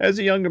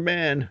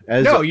man.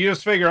 You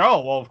just figure,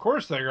 oh, well, of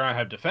course they're going to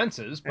have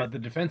defenses, but the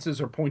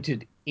defenses are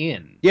pointed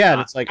in. Yeah,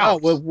 and it's like,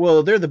 out. oh,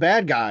 well, they're the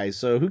bad guys,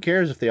 so who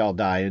cares if they all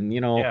die? And,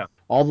 you know,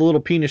 all the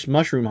little penis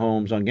mushroom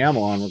homes on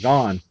Gamelon were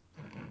gone.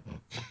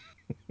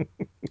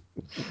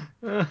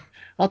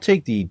 I'll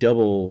take the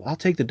double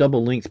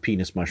length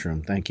penis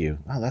mushroom, thank you.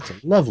 Oh, that's a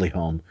lovely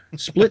home.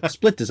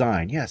 Split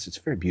design. Yes, it's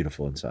very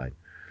beautiful inside.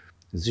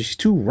 There's these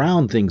two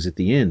round things at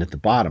the end, at the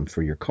bottom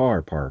for your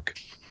car park.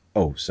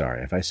 Oh,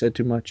 sorry, have I said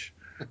too much?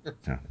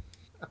 No.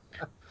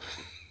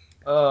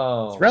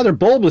 Oh. It's rather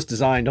bulbous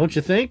design, don't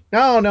you think?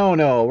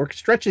 No. We're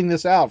stretching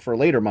this out for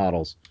later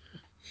models.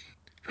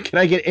 Can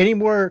I get any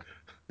more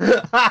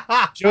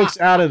jokes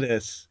out of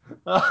this?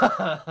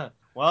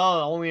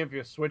 Well, only if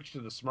you switch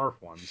to the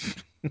Smurf ones.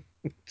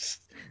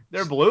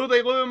 They're blue,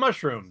 they live in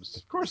mushrooms.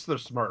 Of course they're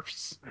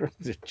Smurfs.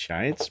 They're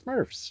giant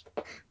Smurfs.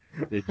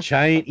 They're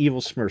giant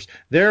evil Smurfs.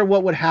 They're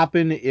what would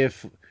happen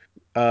if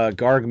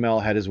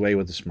Gargamel had his way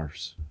with the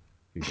Smurfs.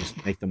 You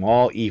just make them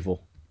all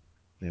evil.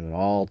 They would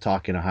all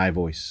talk in a high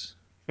voice.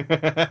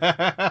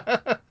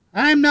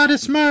 I'm not a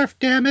Smurf,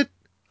 damn it.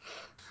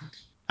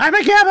 I'm a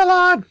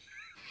Gamelon.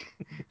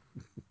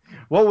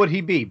 What would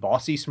he be?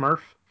 Bossy Smurf?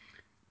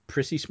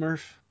 Prissy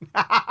Smurf?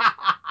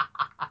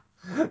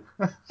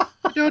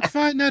 I don't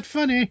find that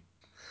funny.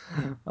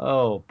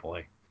 Oh,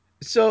 boy.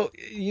 So,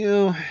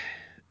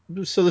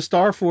 so the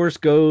Star Force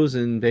goes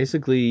and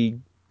basically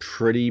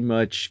pretty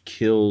much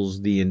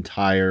kills the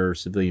entire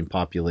civilian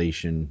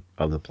population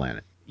of the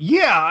planet.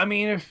 Yeah, I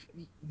mean, if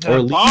or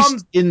at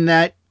least in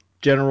that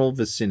general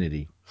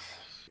vicinity.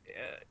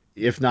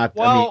 If not,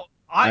 well,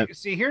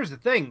 see. Here's the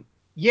thing.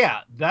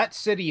 Yeah, that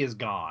city is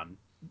gone.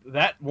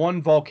 That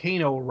one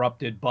volcano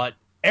erupted, but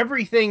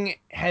everything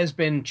has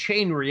been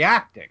chain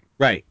reacting.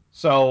 Right.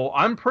 So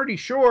I'm pretty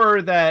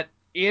sure that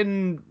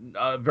in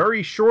a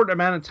very short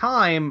amount of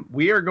time,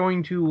 we are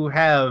going to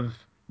have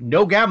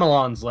no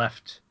Gamelons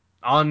left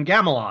on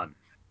Gamelon.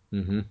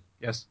 Mm-hmm.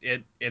 Yes,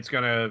 it's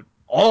gonna.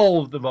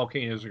 All of the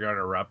volcanoes are gonna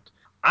erupt.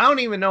 I don't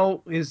even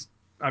know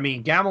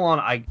Gamelon,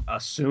 I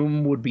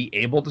assume, would be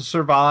able to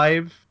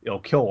survive. It'll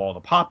kill all the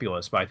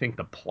populace, but I think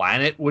the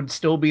planet would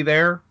still be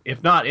there.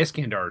 If not,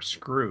 Iskandar is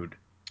screwed.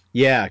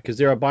 Yeah, because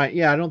they're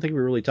I don't think we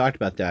really talked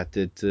about that.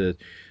 That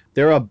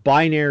they're a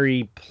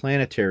binary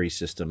planetary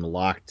system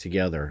locked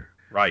together.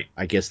 Right.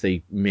 I guess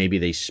they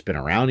spin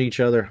around each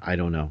other. I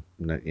don't know.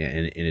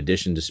 In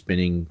addition to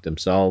spinning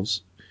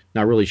themselves,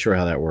 not really sure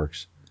how that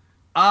works.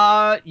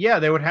 Yeah,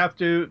 they would have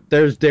to.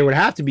 There would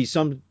have to be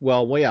some.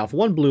 Well, yeah, if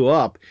one blew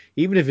up,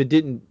 even if it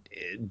didn't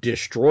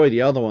destroy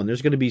the other one,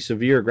 there's going to be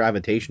severe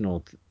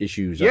gravitational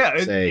issues.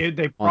 Yeah,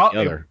 they on the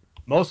other.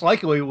 most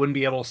likely wouldn't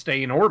be able to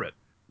stay in orbit.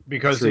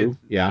 because True.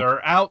 Yeah.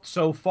 they're out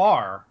so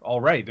far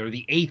already. They're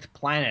the 8th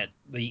planet,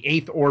 the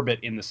 8th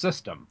orbit in the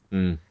system.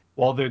 Mm.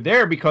 Well, they're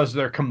there because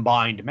they're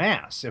combined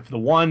mass. If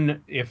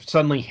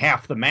suddenly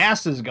half the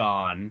mass is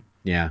gone,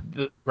 Yeah.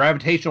 the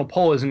gravitational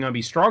pull isn't going to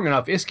be strong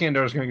enough.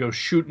 Iskandar is going to go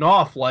shooting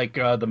off like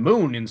the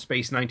moon in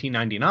Space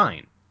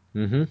 1999.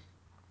 Mm-hmm.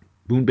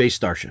 Moon-based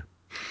starship.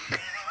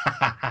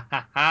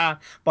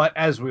 But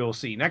as we will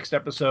see next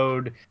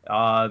episode, there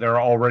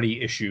are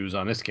already issues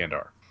on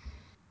Iskandar.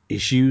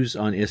 Issues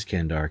on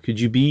Iskandar. Could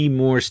you be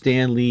more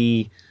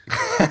Stanley?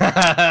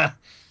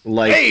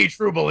 Like, hey,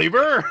 true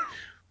believer!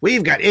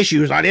 we've got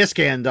issues on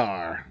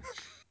Iskandar,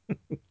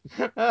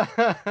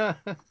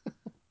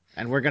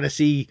 and we're gonna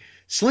see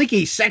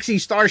Slinky, sexy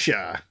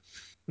Starsha.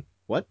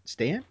 What,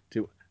 Stan?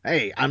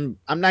 Hey, I'm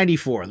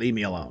 94. Leave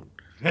me alone.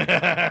 Let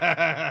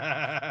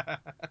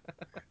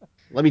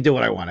me do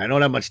what I want. I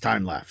don't have much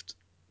time left.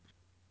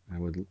 I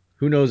would.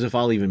 Who knows if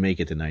I'll even make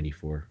it to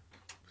 94?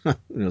 Who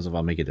knows if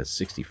I'll make it to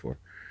 64?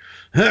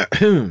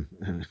 But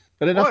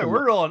enough. Boy,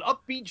 we're on an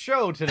upbeat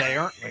show today,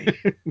 aren't we?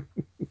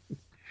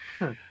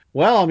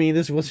 Well, I mean,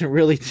 this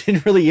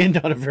didn't really end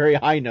on a very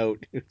high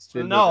note.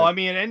 No, I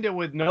mean, it ended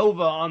with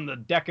Nova on the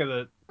deck of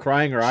the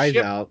crying her eyes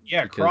ship. out.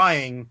 Yeah, because,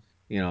 crying.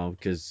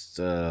 Because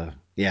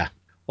yeah.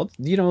 Well,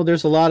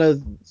 there's a lot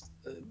of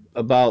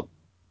about.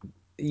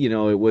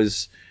 It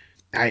was.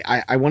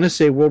 I want to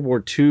say World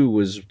War II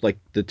was like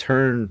the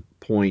turn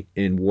point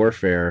in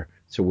warfare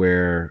to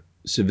where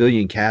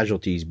civilian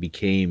casualties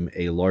became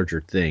a larger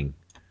thing.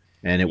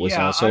 And it was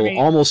also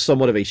almost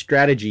somewhat of a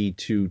strategy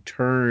to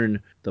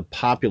turn the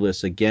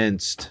populace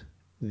against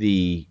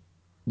the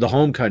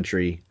home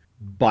country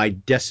by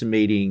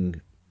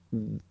decimating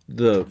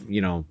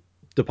the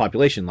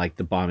population, like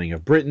the bombing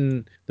of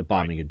Britain, the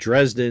bombing of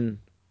Dresden,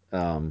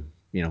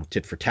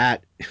 tit for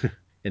tat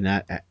in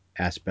that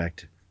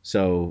aspect.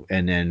 So,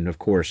 and then of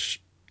course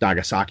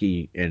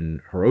Nagasaki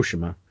and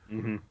Hiroshima.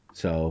 Mm-hmm.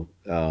 So,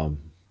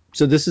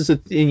 so this is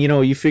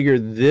you figure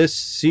this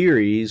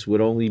series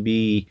would only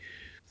be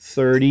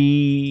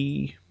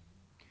 30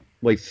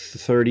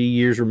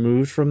 years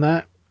removed from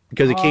that,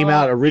 because it came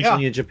out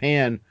originally in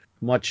Japan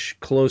much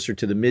closer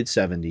to the mid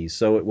 70s,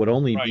 so it would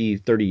only be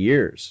 30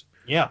 years.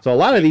 Yeah. So a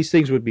lot of these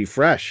things would be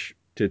fresh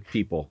to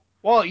people.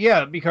 Well,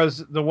 yeah,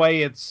 because the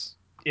way it's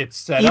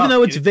set even up,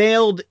 though it's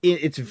veiled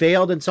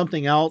in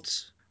something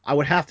else, I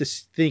would have to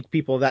think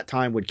people of that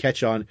time would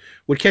catch on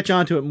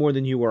to it more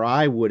than you or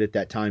I would at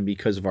that time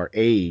because of our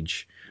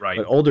age. Right.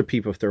 But older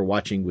people, if they're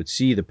watching, would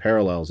see the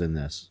parallels in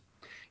this.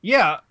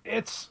 Yeah,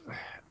 it's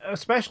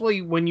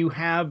especially when you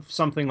have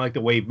something like the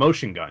wave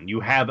motion gun.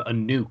 You have a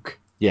nuke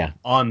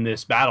on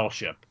this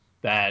battleship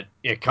that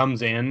it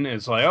comes in.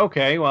 It's like,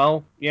 okay,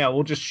 well, yeah,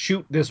 we'll just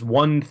shoot this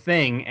one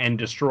thing and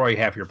destroy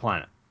half your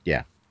planet.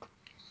 Yeah.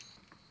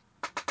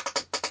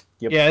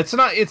 Yep. Yeah,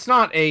 it's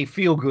not a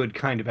feel good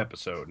kind of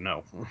episode.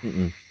 No.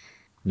 Mm-mm.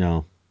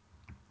 No.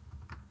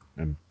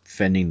 I'm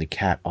fending the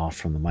cat off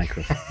from the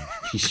microphone.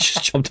 He's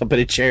just jumped up in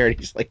a chair and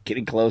he's like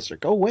getting closer.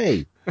 Go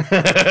away.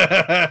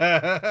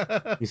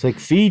 He's like,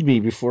 feed me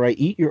before I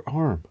eat your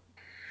arm.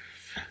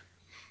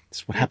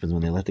 That's what happens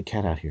when they let the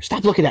cat out here.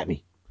 Stop looking at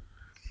me.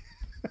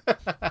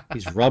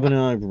 He's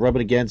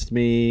rubbing against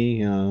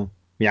me.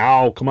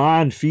 Meow, come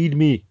on, feed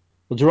me.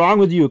 What's wrong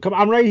with you? Come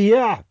on, right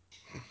here.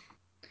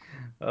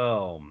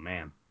 Oh,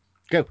 man.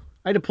 Go.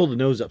 I had to pull the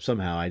nose up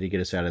somehow. I had to get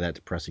us out of that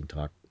depressing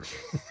talk.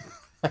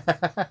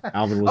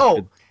 Alvin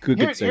was good.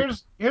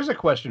 Here's a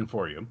question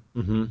for you.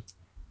 Mm-hmm.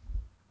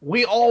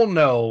 We all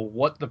know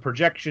what the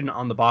projection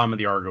on the bottom of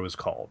the Argo is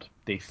called.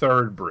 The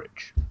third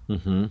bridge.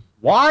 Mm-hmm.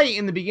 Why,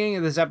 in the beginning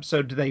of this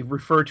episode, do they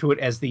refer to it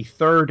as the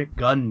third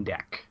gun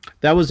deck?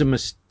 That was a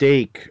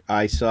mistake.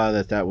 I saw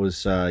that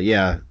was,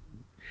 that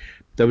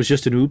was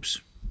just an oops.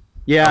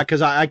 Yeah,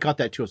 because I caught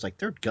that too. I was like,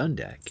 third gun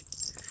deck.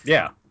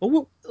 Yeah.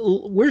 Well,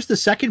 where's the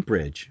second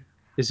bridge?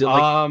 Is it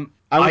like...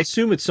 I would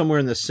assume it's somewhere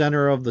in the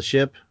center of the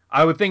ship.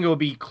 I would think it would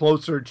be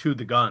closer to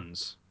the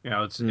guns.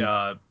 It's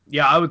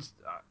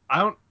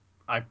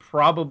I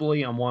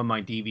probably on one of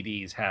my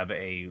DVDs have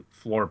a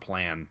floor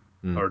plan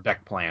or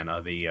deck plan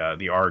of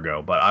the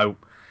Argo, but I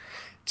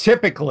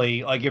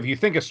typically, like, if you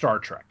think of Star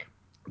Trek,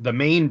 the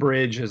main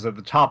bridge is at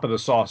the top of the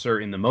saucer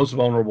in the most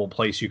vulnerable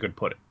place you could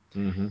put it.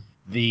 Mm-hmm.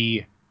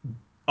 The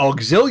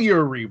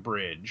auxiliary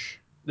bridge,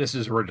 this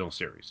is original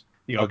series.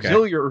 The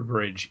auxiliary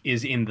bridge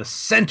is in the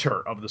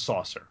center of the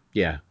saucer.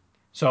 Yeah.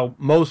 So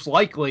most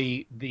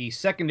likely the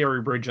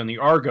secondary bridge on the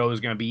Argo is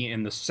going to be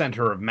in the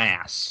center of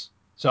mass.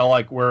 So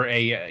like where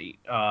a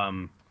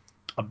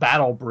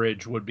battle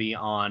bridge would be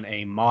on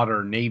a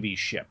modern Navy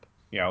ship,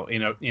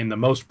 in the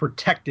most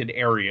protected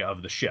area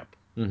of the ship,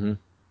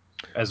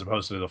 as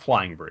opposed to the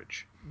flying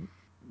bridge.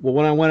 Well,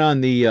 when I went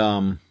on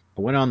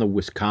the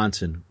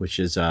Wisconsin, which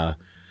is a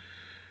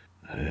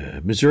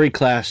Missouri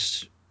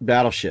class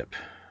battleship.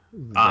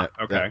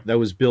 That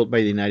was built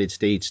by the United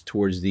States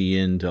towards the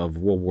end of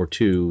World War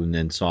II, and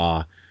then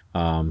saw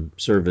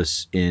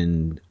service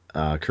in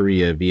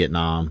Korea,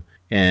 Vietnam,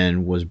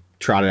 and was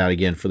trotted out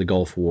again for the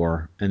Gulf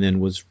War, and then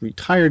was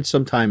retired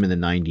sometime in the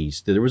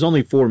 90s. There was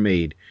only 4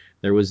 made.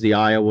 There was the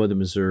Iowa, the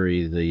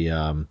Missouri,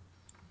 the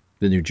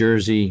New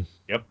Jersey,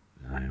 Yep.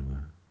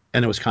 Iowa,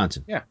 and the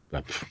Wisconsin. Yeah.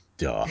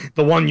 Duh.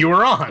 The one you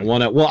were on.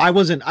 Well, I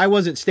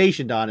wasn't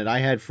stationed on it. I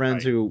had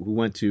friends Right. who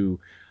went to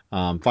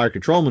fire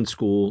controlman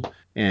school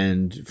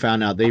and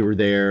found out they were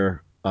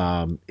there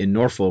in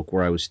Norfolk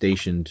where I was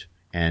stationed,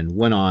 and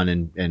went on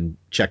and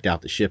checked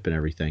out the ship and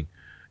everything.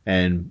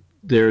 And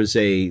there is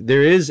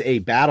a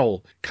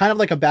battle, kind of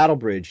like a battle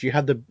bridge. You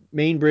have the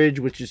main bridge,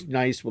 which is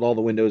nice with all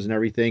the windows and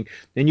everything.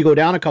 Then you go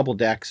down a couple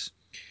decks,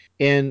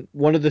 and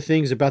one of the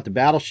things about the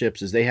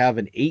battleships is they have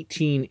an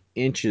 18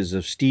 inches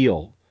of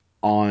steel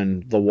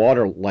on the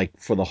water, like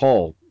for the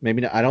hull.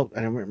 Maybe not, I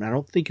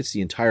don't think it's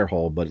the entire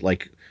hull, but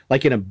like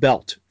in a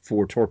belt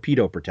for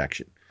torpedo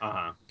protection.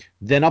 Uh-huh.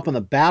 Then up on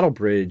the battle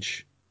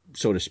bridge,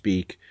 so to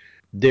speak,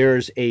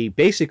 there's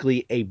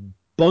basically a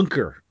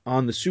bunker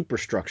on the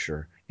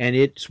superstructure, and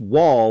its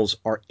walls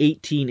are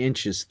 18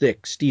 inches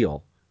thick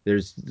steel.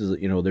 There's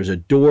a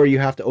door you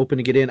have to open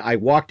to get in. I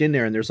walked in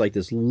there, and there's like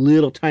this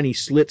little tiny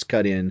slits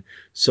cut in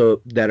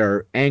so that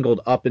are angled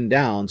up and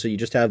down. So you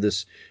just have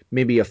this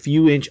maybe a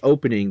few inch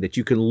opening that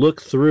you can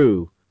look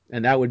through,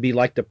 and that would be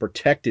like the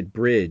protected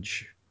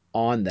bridge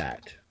on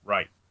that.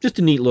 Right. Just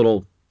a neat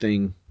little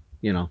thing,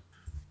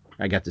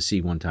 I got to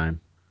see one time.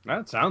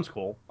 That sounds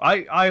cool.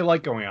 I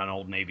like going on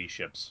old Navy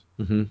ships.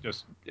 Mm-hmm.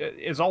 Just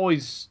it's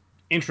always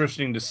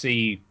interesting to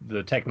see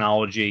the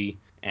technology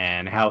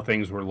and how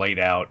things were laid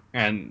out.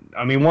 And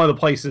I mean, one of the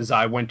places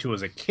I went to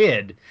as a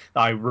kid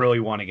that I really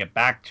want to get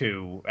back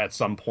to at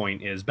some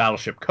point is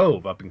Battleship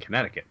Cove up in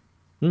Connecticut,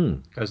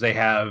 because they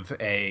have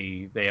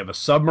a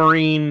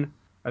submarine.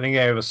 I think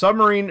they have a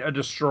submarine, a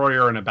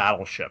destroyer, and a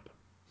battleship.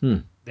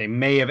 They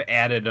may have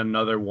added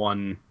another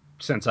one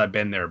since I've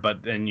been there,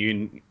 but then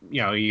you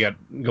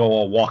go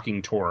a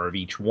walking tour of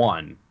each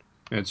one.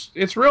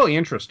 It's really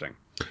interesting.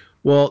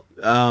 Well,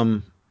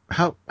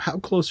 how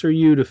close are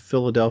you to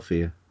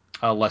Philadelphia?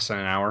 Less than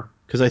an hour.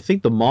 Because I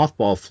think the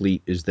mothball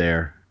fleet is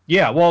there.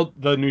 Yeah, well,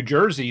 the New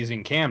Jersey's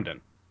in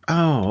Camden.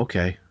 Oh,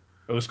 okay.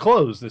 It was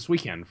closed this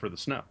weekend for the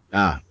snow.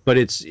 But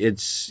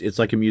it's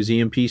like a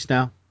museum piece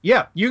now.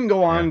 Yeah, you can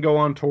Yeah. go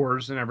on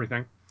tours and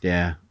everything.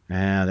 Yeah.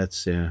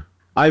 That's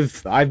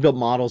I've built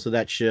models of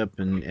that ship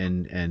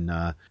and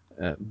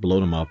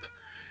blown them up,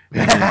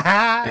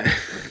 and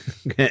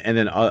and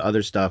then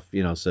other stuff.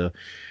 So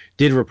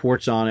did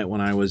reports on it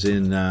when I was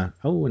in. And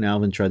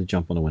Alvin tried to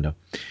jump on the window.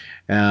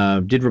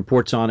 Did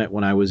reports on it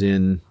when I was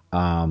in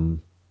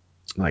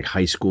like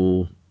high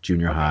school,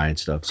 junior high, and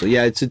stuff. So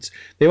yeah, it's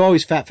they've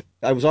always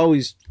I was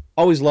always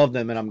loved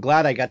them, and I'm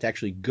glad I got to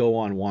actually go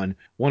on one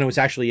when it was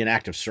actually in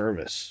active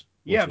service.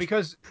 Yeah,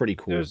 because pretty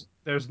cool.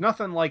 There's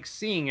nothing like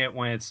seeing it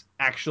when it's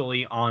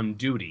actually on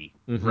duty,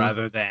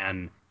 rather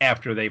than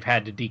after they've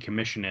had to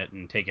decommission it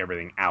and take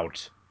everything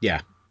out.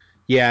 Yeah,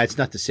 it's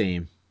not the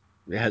same.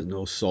 It has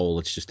no soul.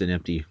 It's just an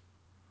empty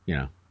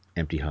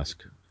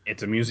husk.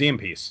 It's a museum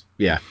piece.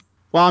 Yeah.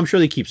 Well, I'm sure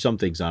they keep some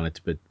things on it,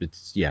 but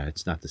it's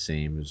not the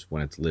same as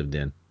when it's lived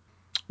in.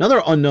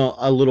 Another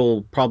a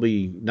little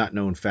probably not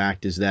known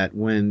fact is that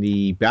when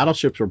the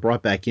battleships were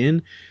brought back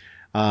in,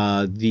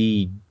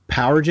 the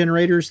power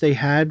generators they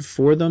had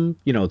for them,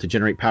 to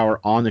generate power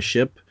on the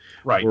ship,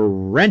 right, were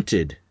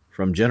rented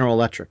from General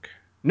Electric.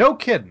 No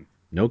kidding.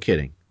 No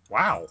kidding.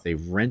 Wow. They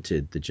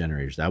rented the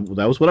generators. That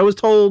was what I was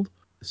told.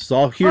 This is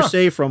all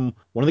hearsay from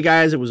one of the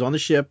guys that was on the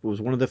ship. It was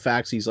one of the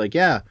facts. He's like,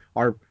 yeah,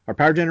 our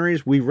power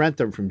generators, we rent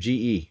them from GE.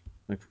 I'm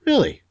like,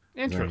 really?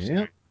 Interesting.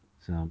 Like,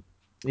 yeah. So,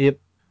 yep.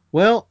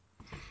 Well,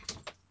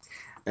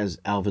 as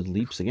Alvin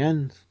leaps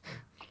again.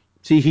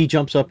 See, he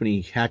jumps up and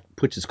he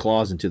puts his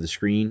claws into the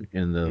screen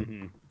in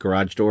the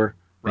garage door.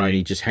 Right. And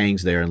he just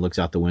hangs there and looks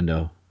out the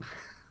window.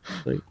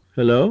 Like,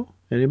 hello?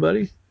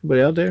 Anybody?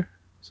 Anybody out there?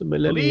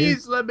 Somebody let me in.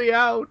 Please let me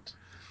out.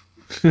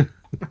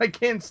 I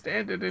can't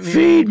stand it in here.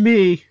 Feed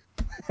me.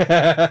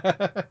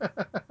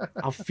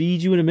 I'll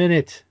feed you in a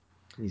minute.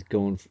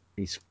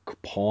 He's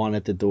pawing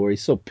at the door.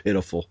 He's so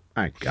pitiful.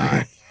 My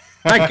God.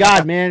 My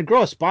God, man.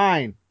 Grow a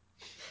spine.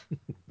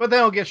 But then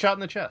he'll get shot in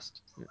the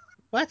chest.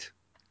 What?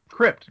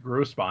 Crypt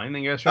grew a spine,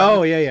 then get shot.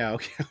 Oh, yeah.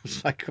 Okay. I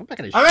was like, I'm not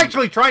going to I'm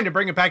actually trying to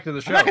bring it back to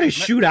the show. I'm not going to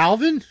shoot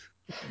Alvin.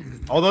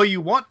 Although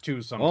you want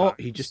to sometimes. Oh,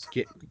 he just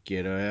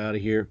get out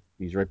of here.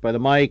 He's right by the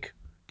mic.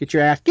 Get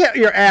your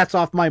ass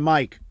off my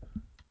mic.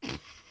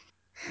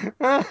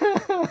 Does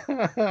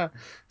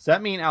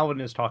that mean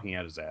Alvin is talking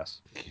at his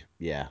ass?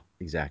 Yeah,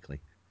 exactly.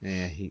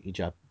 Yeah, he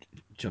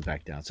jumped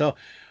back down. So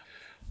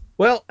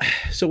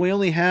we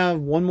only have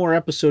one more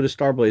episode of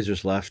Star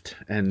Blazers left,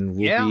 and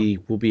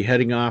we'll be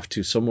heading off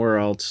to somewhere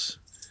else.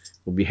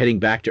 We'll be heading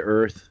back to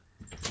Earth.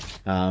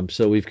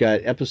 So we've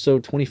got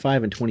episode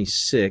 25 and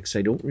 26.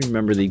 I don't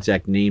remember the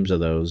exact names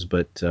of those,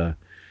 but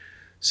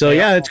it's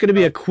going to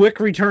be a quick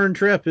return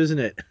trip, isn't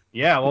it?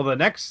 Yeah. Well, the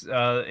next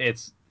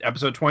it's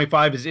episode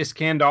 25 is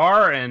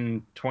Iskandar,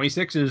 and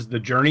 26 is The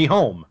Journey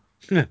Home.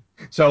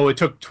 So it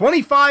took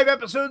 25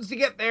 episodes to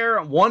get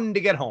there, one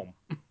to get home.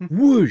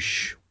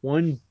 Whoosh!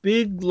 One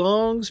big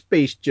long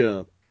space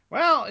jump.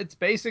 Well, it's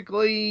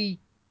basically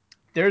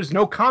there's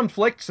no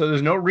conflict, so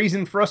there's no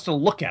reason for us to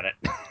look at it.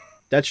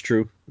 That's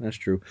true. That's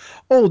true.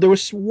 Oh, there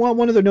was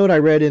one other note I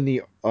read in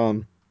the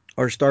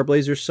our Star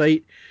Blazers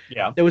site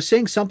Yeah. that was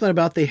saying something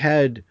about they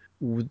had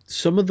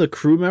some of the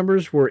crew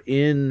members were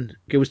in.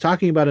 It was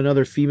talking about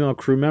another female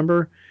crew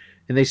member,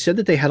 and they said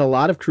that they had a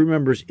lot of crew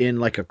members in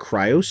like a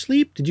cryo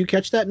sleep. Did you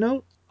catch that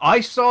note?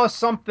 I saw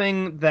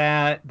something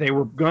that they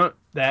were going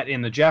that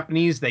in the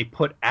Japanese they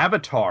put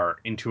Avatar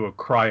into a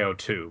cryo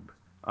tube.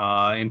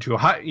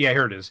 Yeah,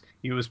 here it is.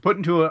 He was put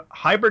into a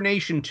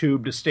hibernation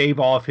tube to stave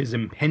off his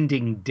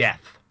impending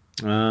death.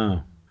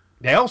 Oh,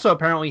 They also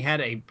apparently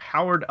had a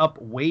powered up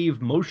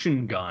wave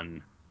motion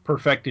gun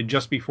perfected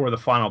just before the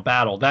final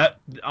battle. That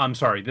I'm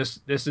sorry, this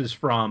is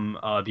from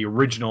the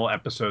original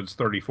episodes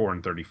 34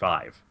 and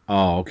 35.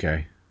 oh,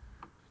 okay.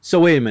 So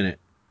wait a minute.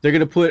 They're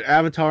gonna put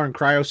Avatar in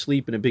cryo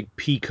sleep in a big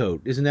pea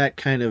coat. Isn't that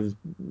kind of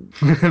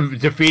Defeating the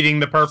defeating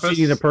the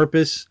purpose.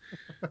 purpose?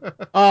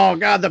 Oh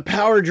God, the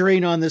power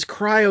drain on this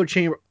cryo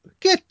chamber.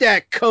 Get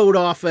that coat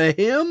off of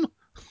him.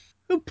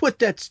 Who put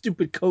that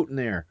stupid coat in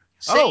there?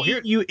 Say Oh,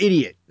 it, you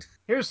idiot.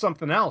 here's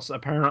something else.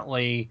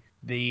 Apparently,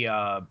 the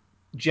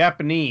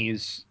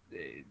Japanese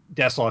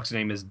Desloc's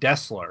name is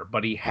Dessler,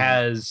 but he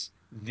has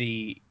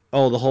the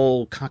Oh, the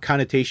whole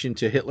connotation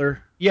to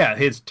Hitler. yeah,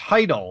 his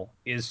title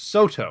is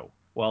Soto.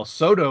 Well,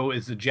 Soto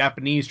is the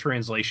Japanese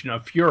translation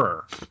of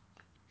Führer,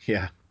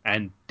 Yeah.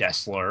 and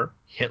Dessler,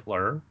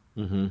 Hitler.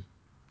 Mm-hmm.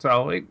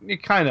 So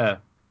it kind of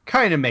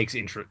makes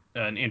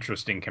an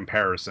interesting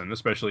comparison,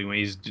 especially when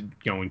he's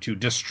going to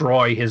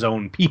destroy his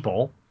own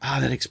people. Ah,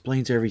 that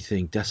explains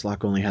everything.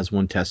 Deathlock only has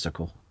one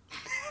testicle.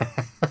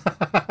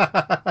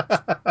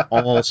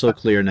 All so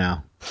clear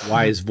now.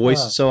 Why his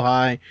voice is so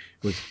high. It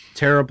was a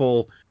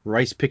terrible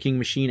rice picking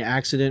machine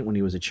accident when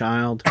he was a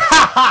child.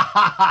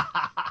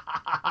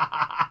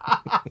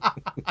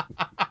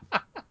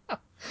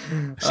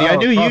 See, I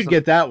knew you'd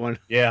get that one.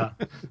 Yeah,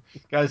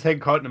 guy's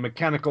head caught in a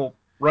mechanical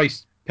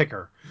rice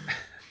picker.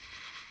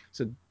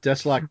 So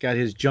Deathlock got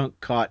his junk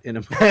caught in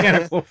a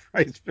mechanical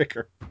rice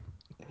picker.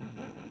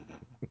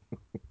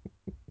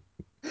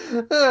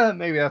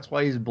 Maybe that's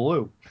why he's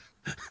blue.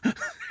 A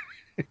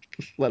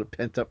lot of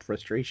pent up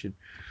frustration.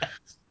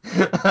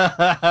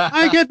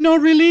 I get no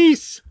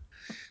release.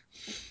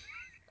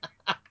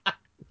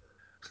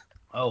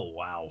 Oh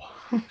wow!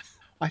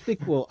 I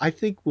think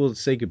we'll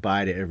say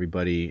goodbye to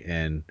everybody,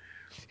 and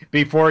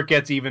Before it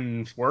gets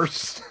even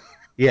worse.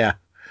 yeah.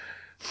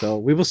 So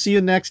we will see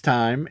you next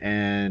time,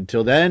 and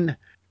till then,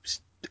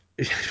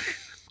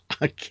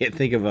 I can't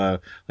think of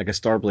a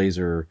Star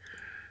Blazer.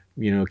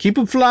 Keep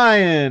them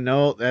flying.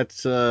 No,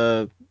 that's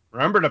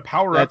Remember to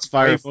power up that's the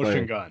wave Firefly.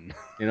 motion gun.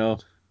 You know,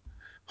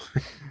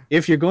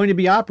 if you're going to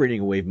be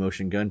operating a wave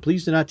motion gun,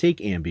 please do not take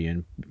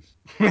Ambien.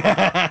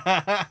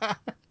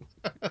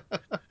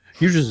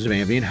 Users of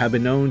Ambien have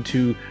been known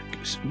to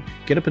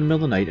get up in the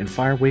middle of the night and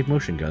fire wave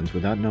motion guns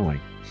without knowing.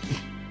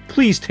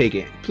 Please take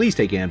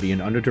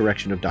Ambien under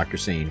direction of Dr.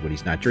 Sane when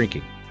he's not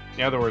drinking.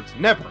 In other words,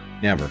 never.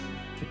 Never.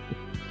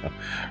 All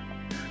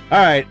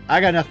right,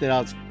 I got nothing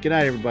else. Good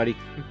night, everybody.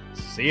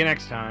 See you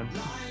next time.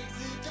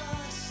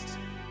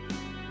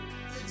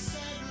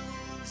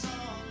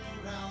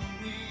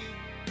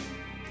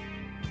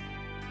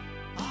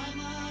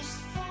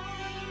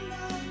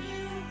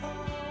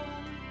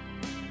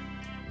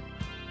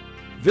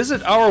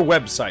 Visit our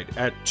website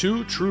at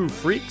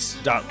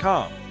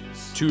twotruefreaks.com.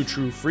 Two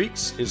True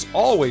Freaks is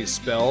always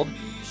spelled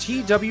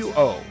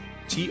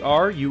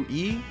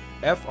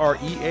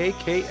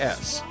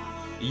TWOTRUEFREAKS.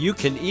 You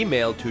can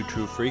email Two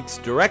True Freaks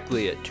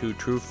directly at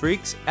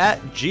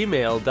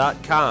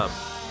twotruefreaks@gmail.com.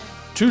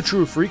 Two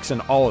True Freaks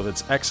and all of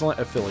its excellent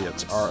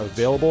affiliates are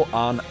available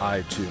on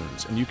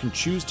iTunes, and you can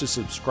choose to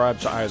subscribe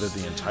to either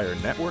the entire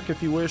network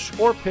if you wish,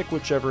 or pick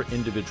whichever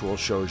individual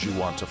shows you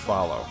want to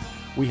follow.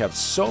 We have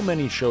so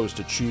many shows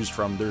to choose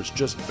from, there's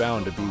just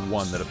bound to be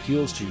one that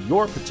appeals to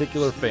your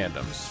particular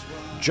fandom.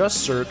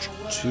 Just search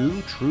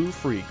Two True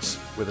Freaks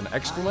with an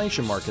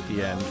exclamation mark at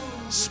the end,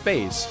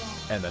 space,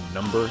 and the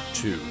number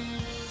 2.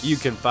 You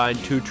can find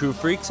Two True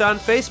Freaks on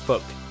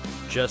Facebook.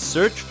 Just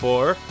search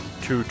for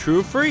Two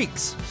True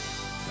Freaks.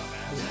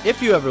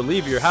 If you ever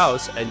leave your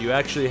house and you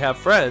actually have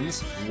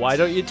friends, why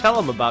don't you tell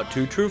them about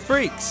Two True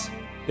Freaks?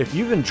 If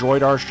you've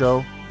enjoyed our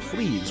show,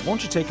 please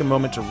won't you take a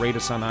moment to rate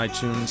us on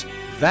iTunes?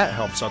 That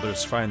helps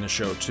others find the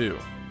show too.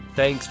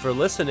 Thanks for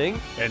listening,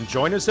 And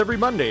join us every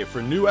Monday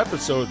for new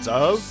episodes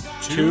of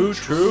Two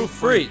True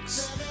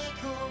Freaks.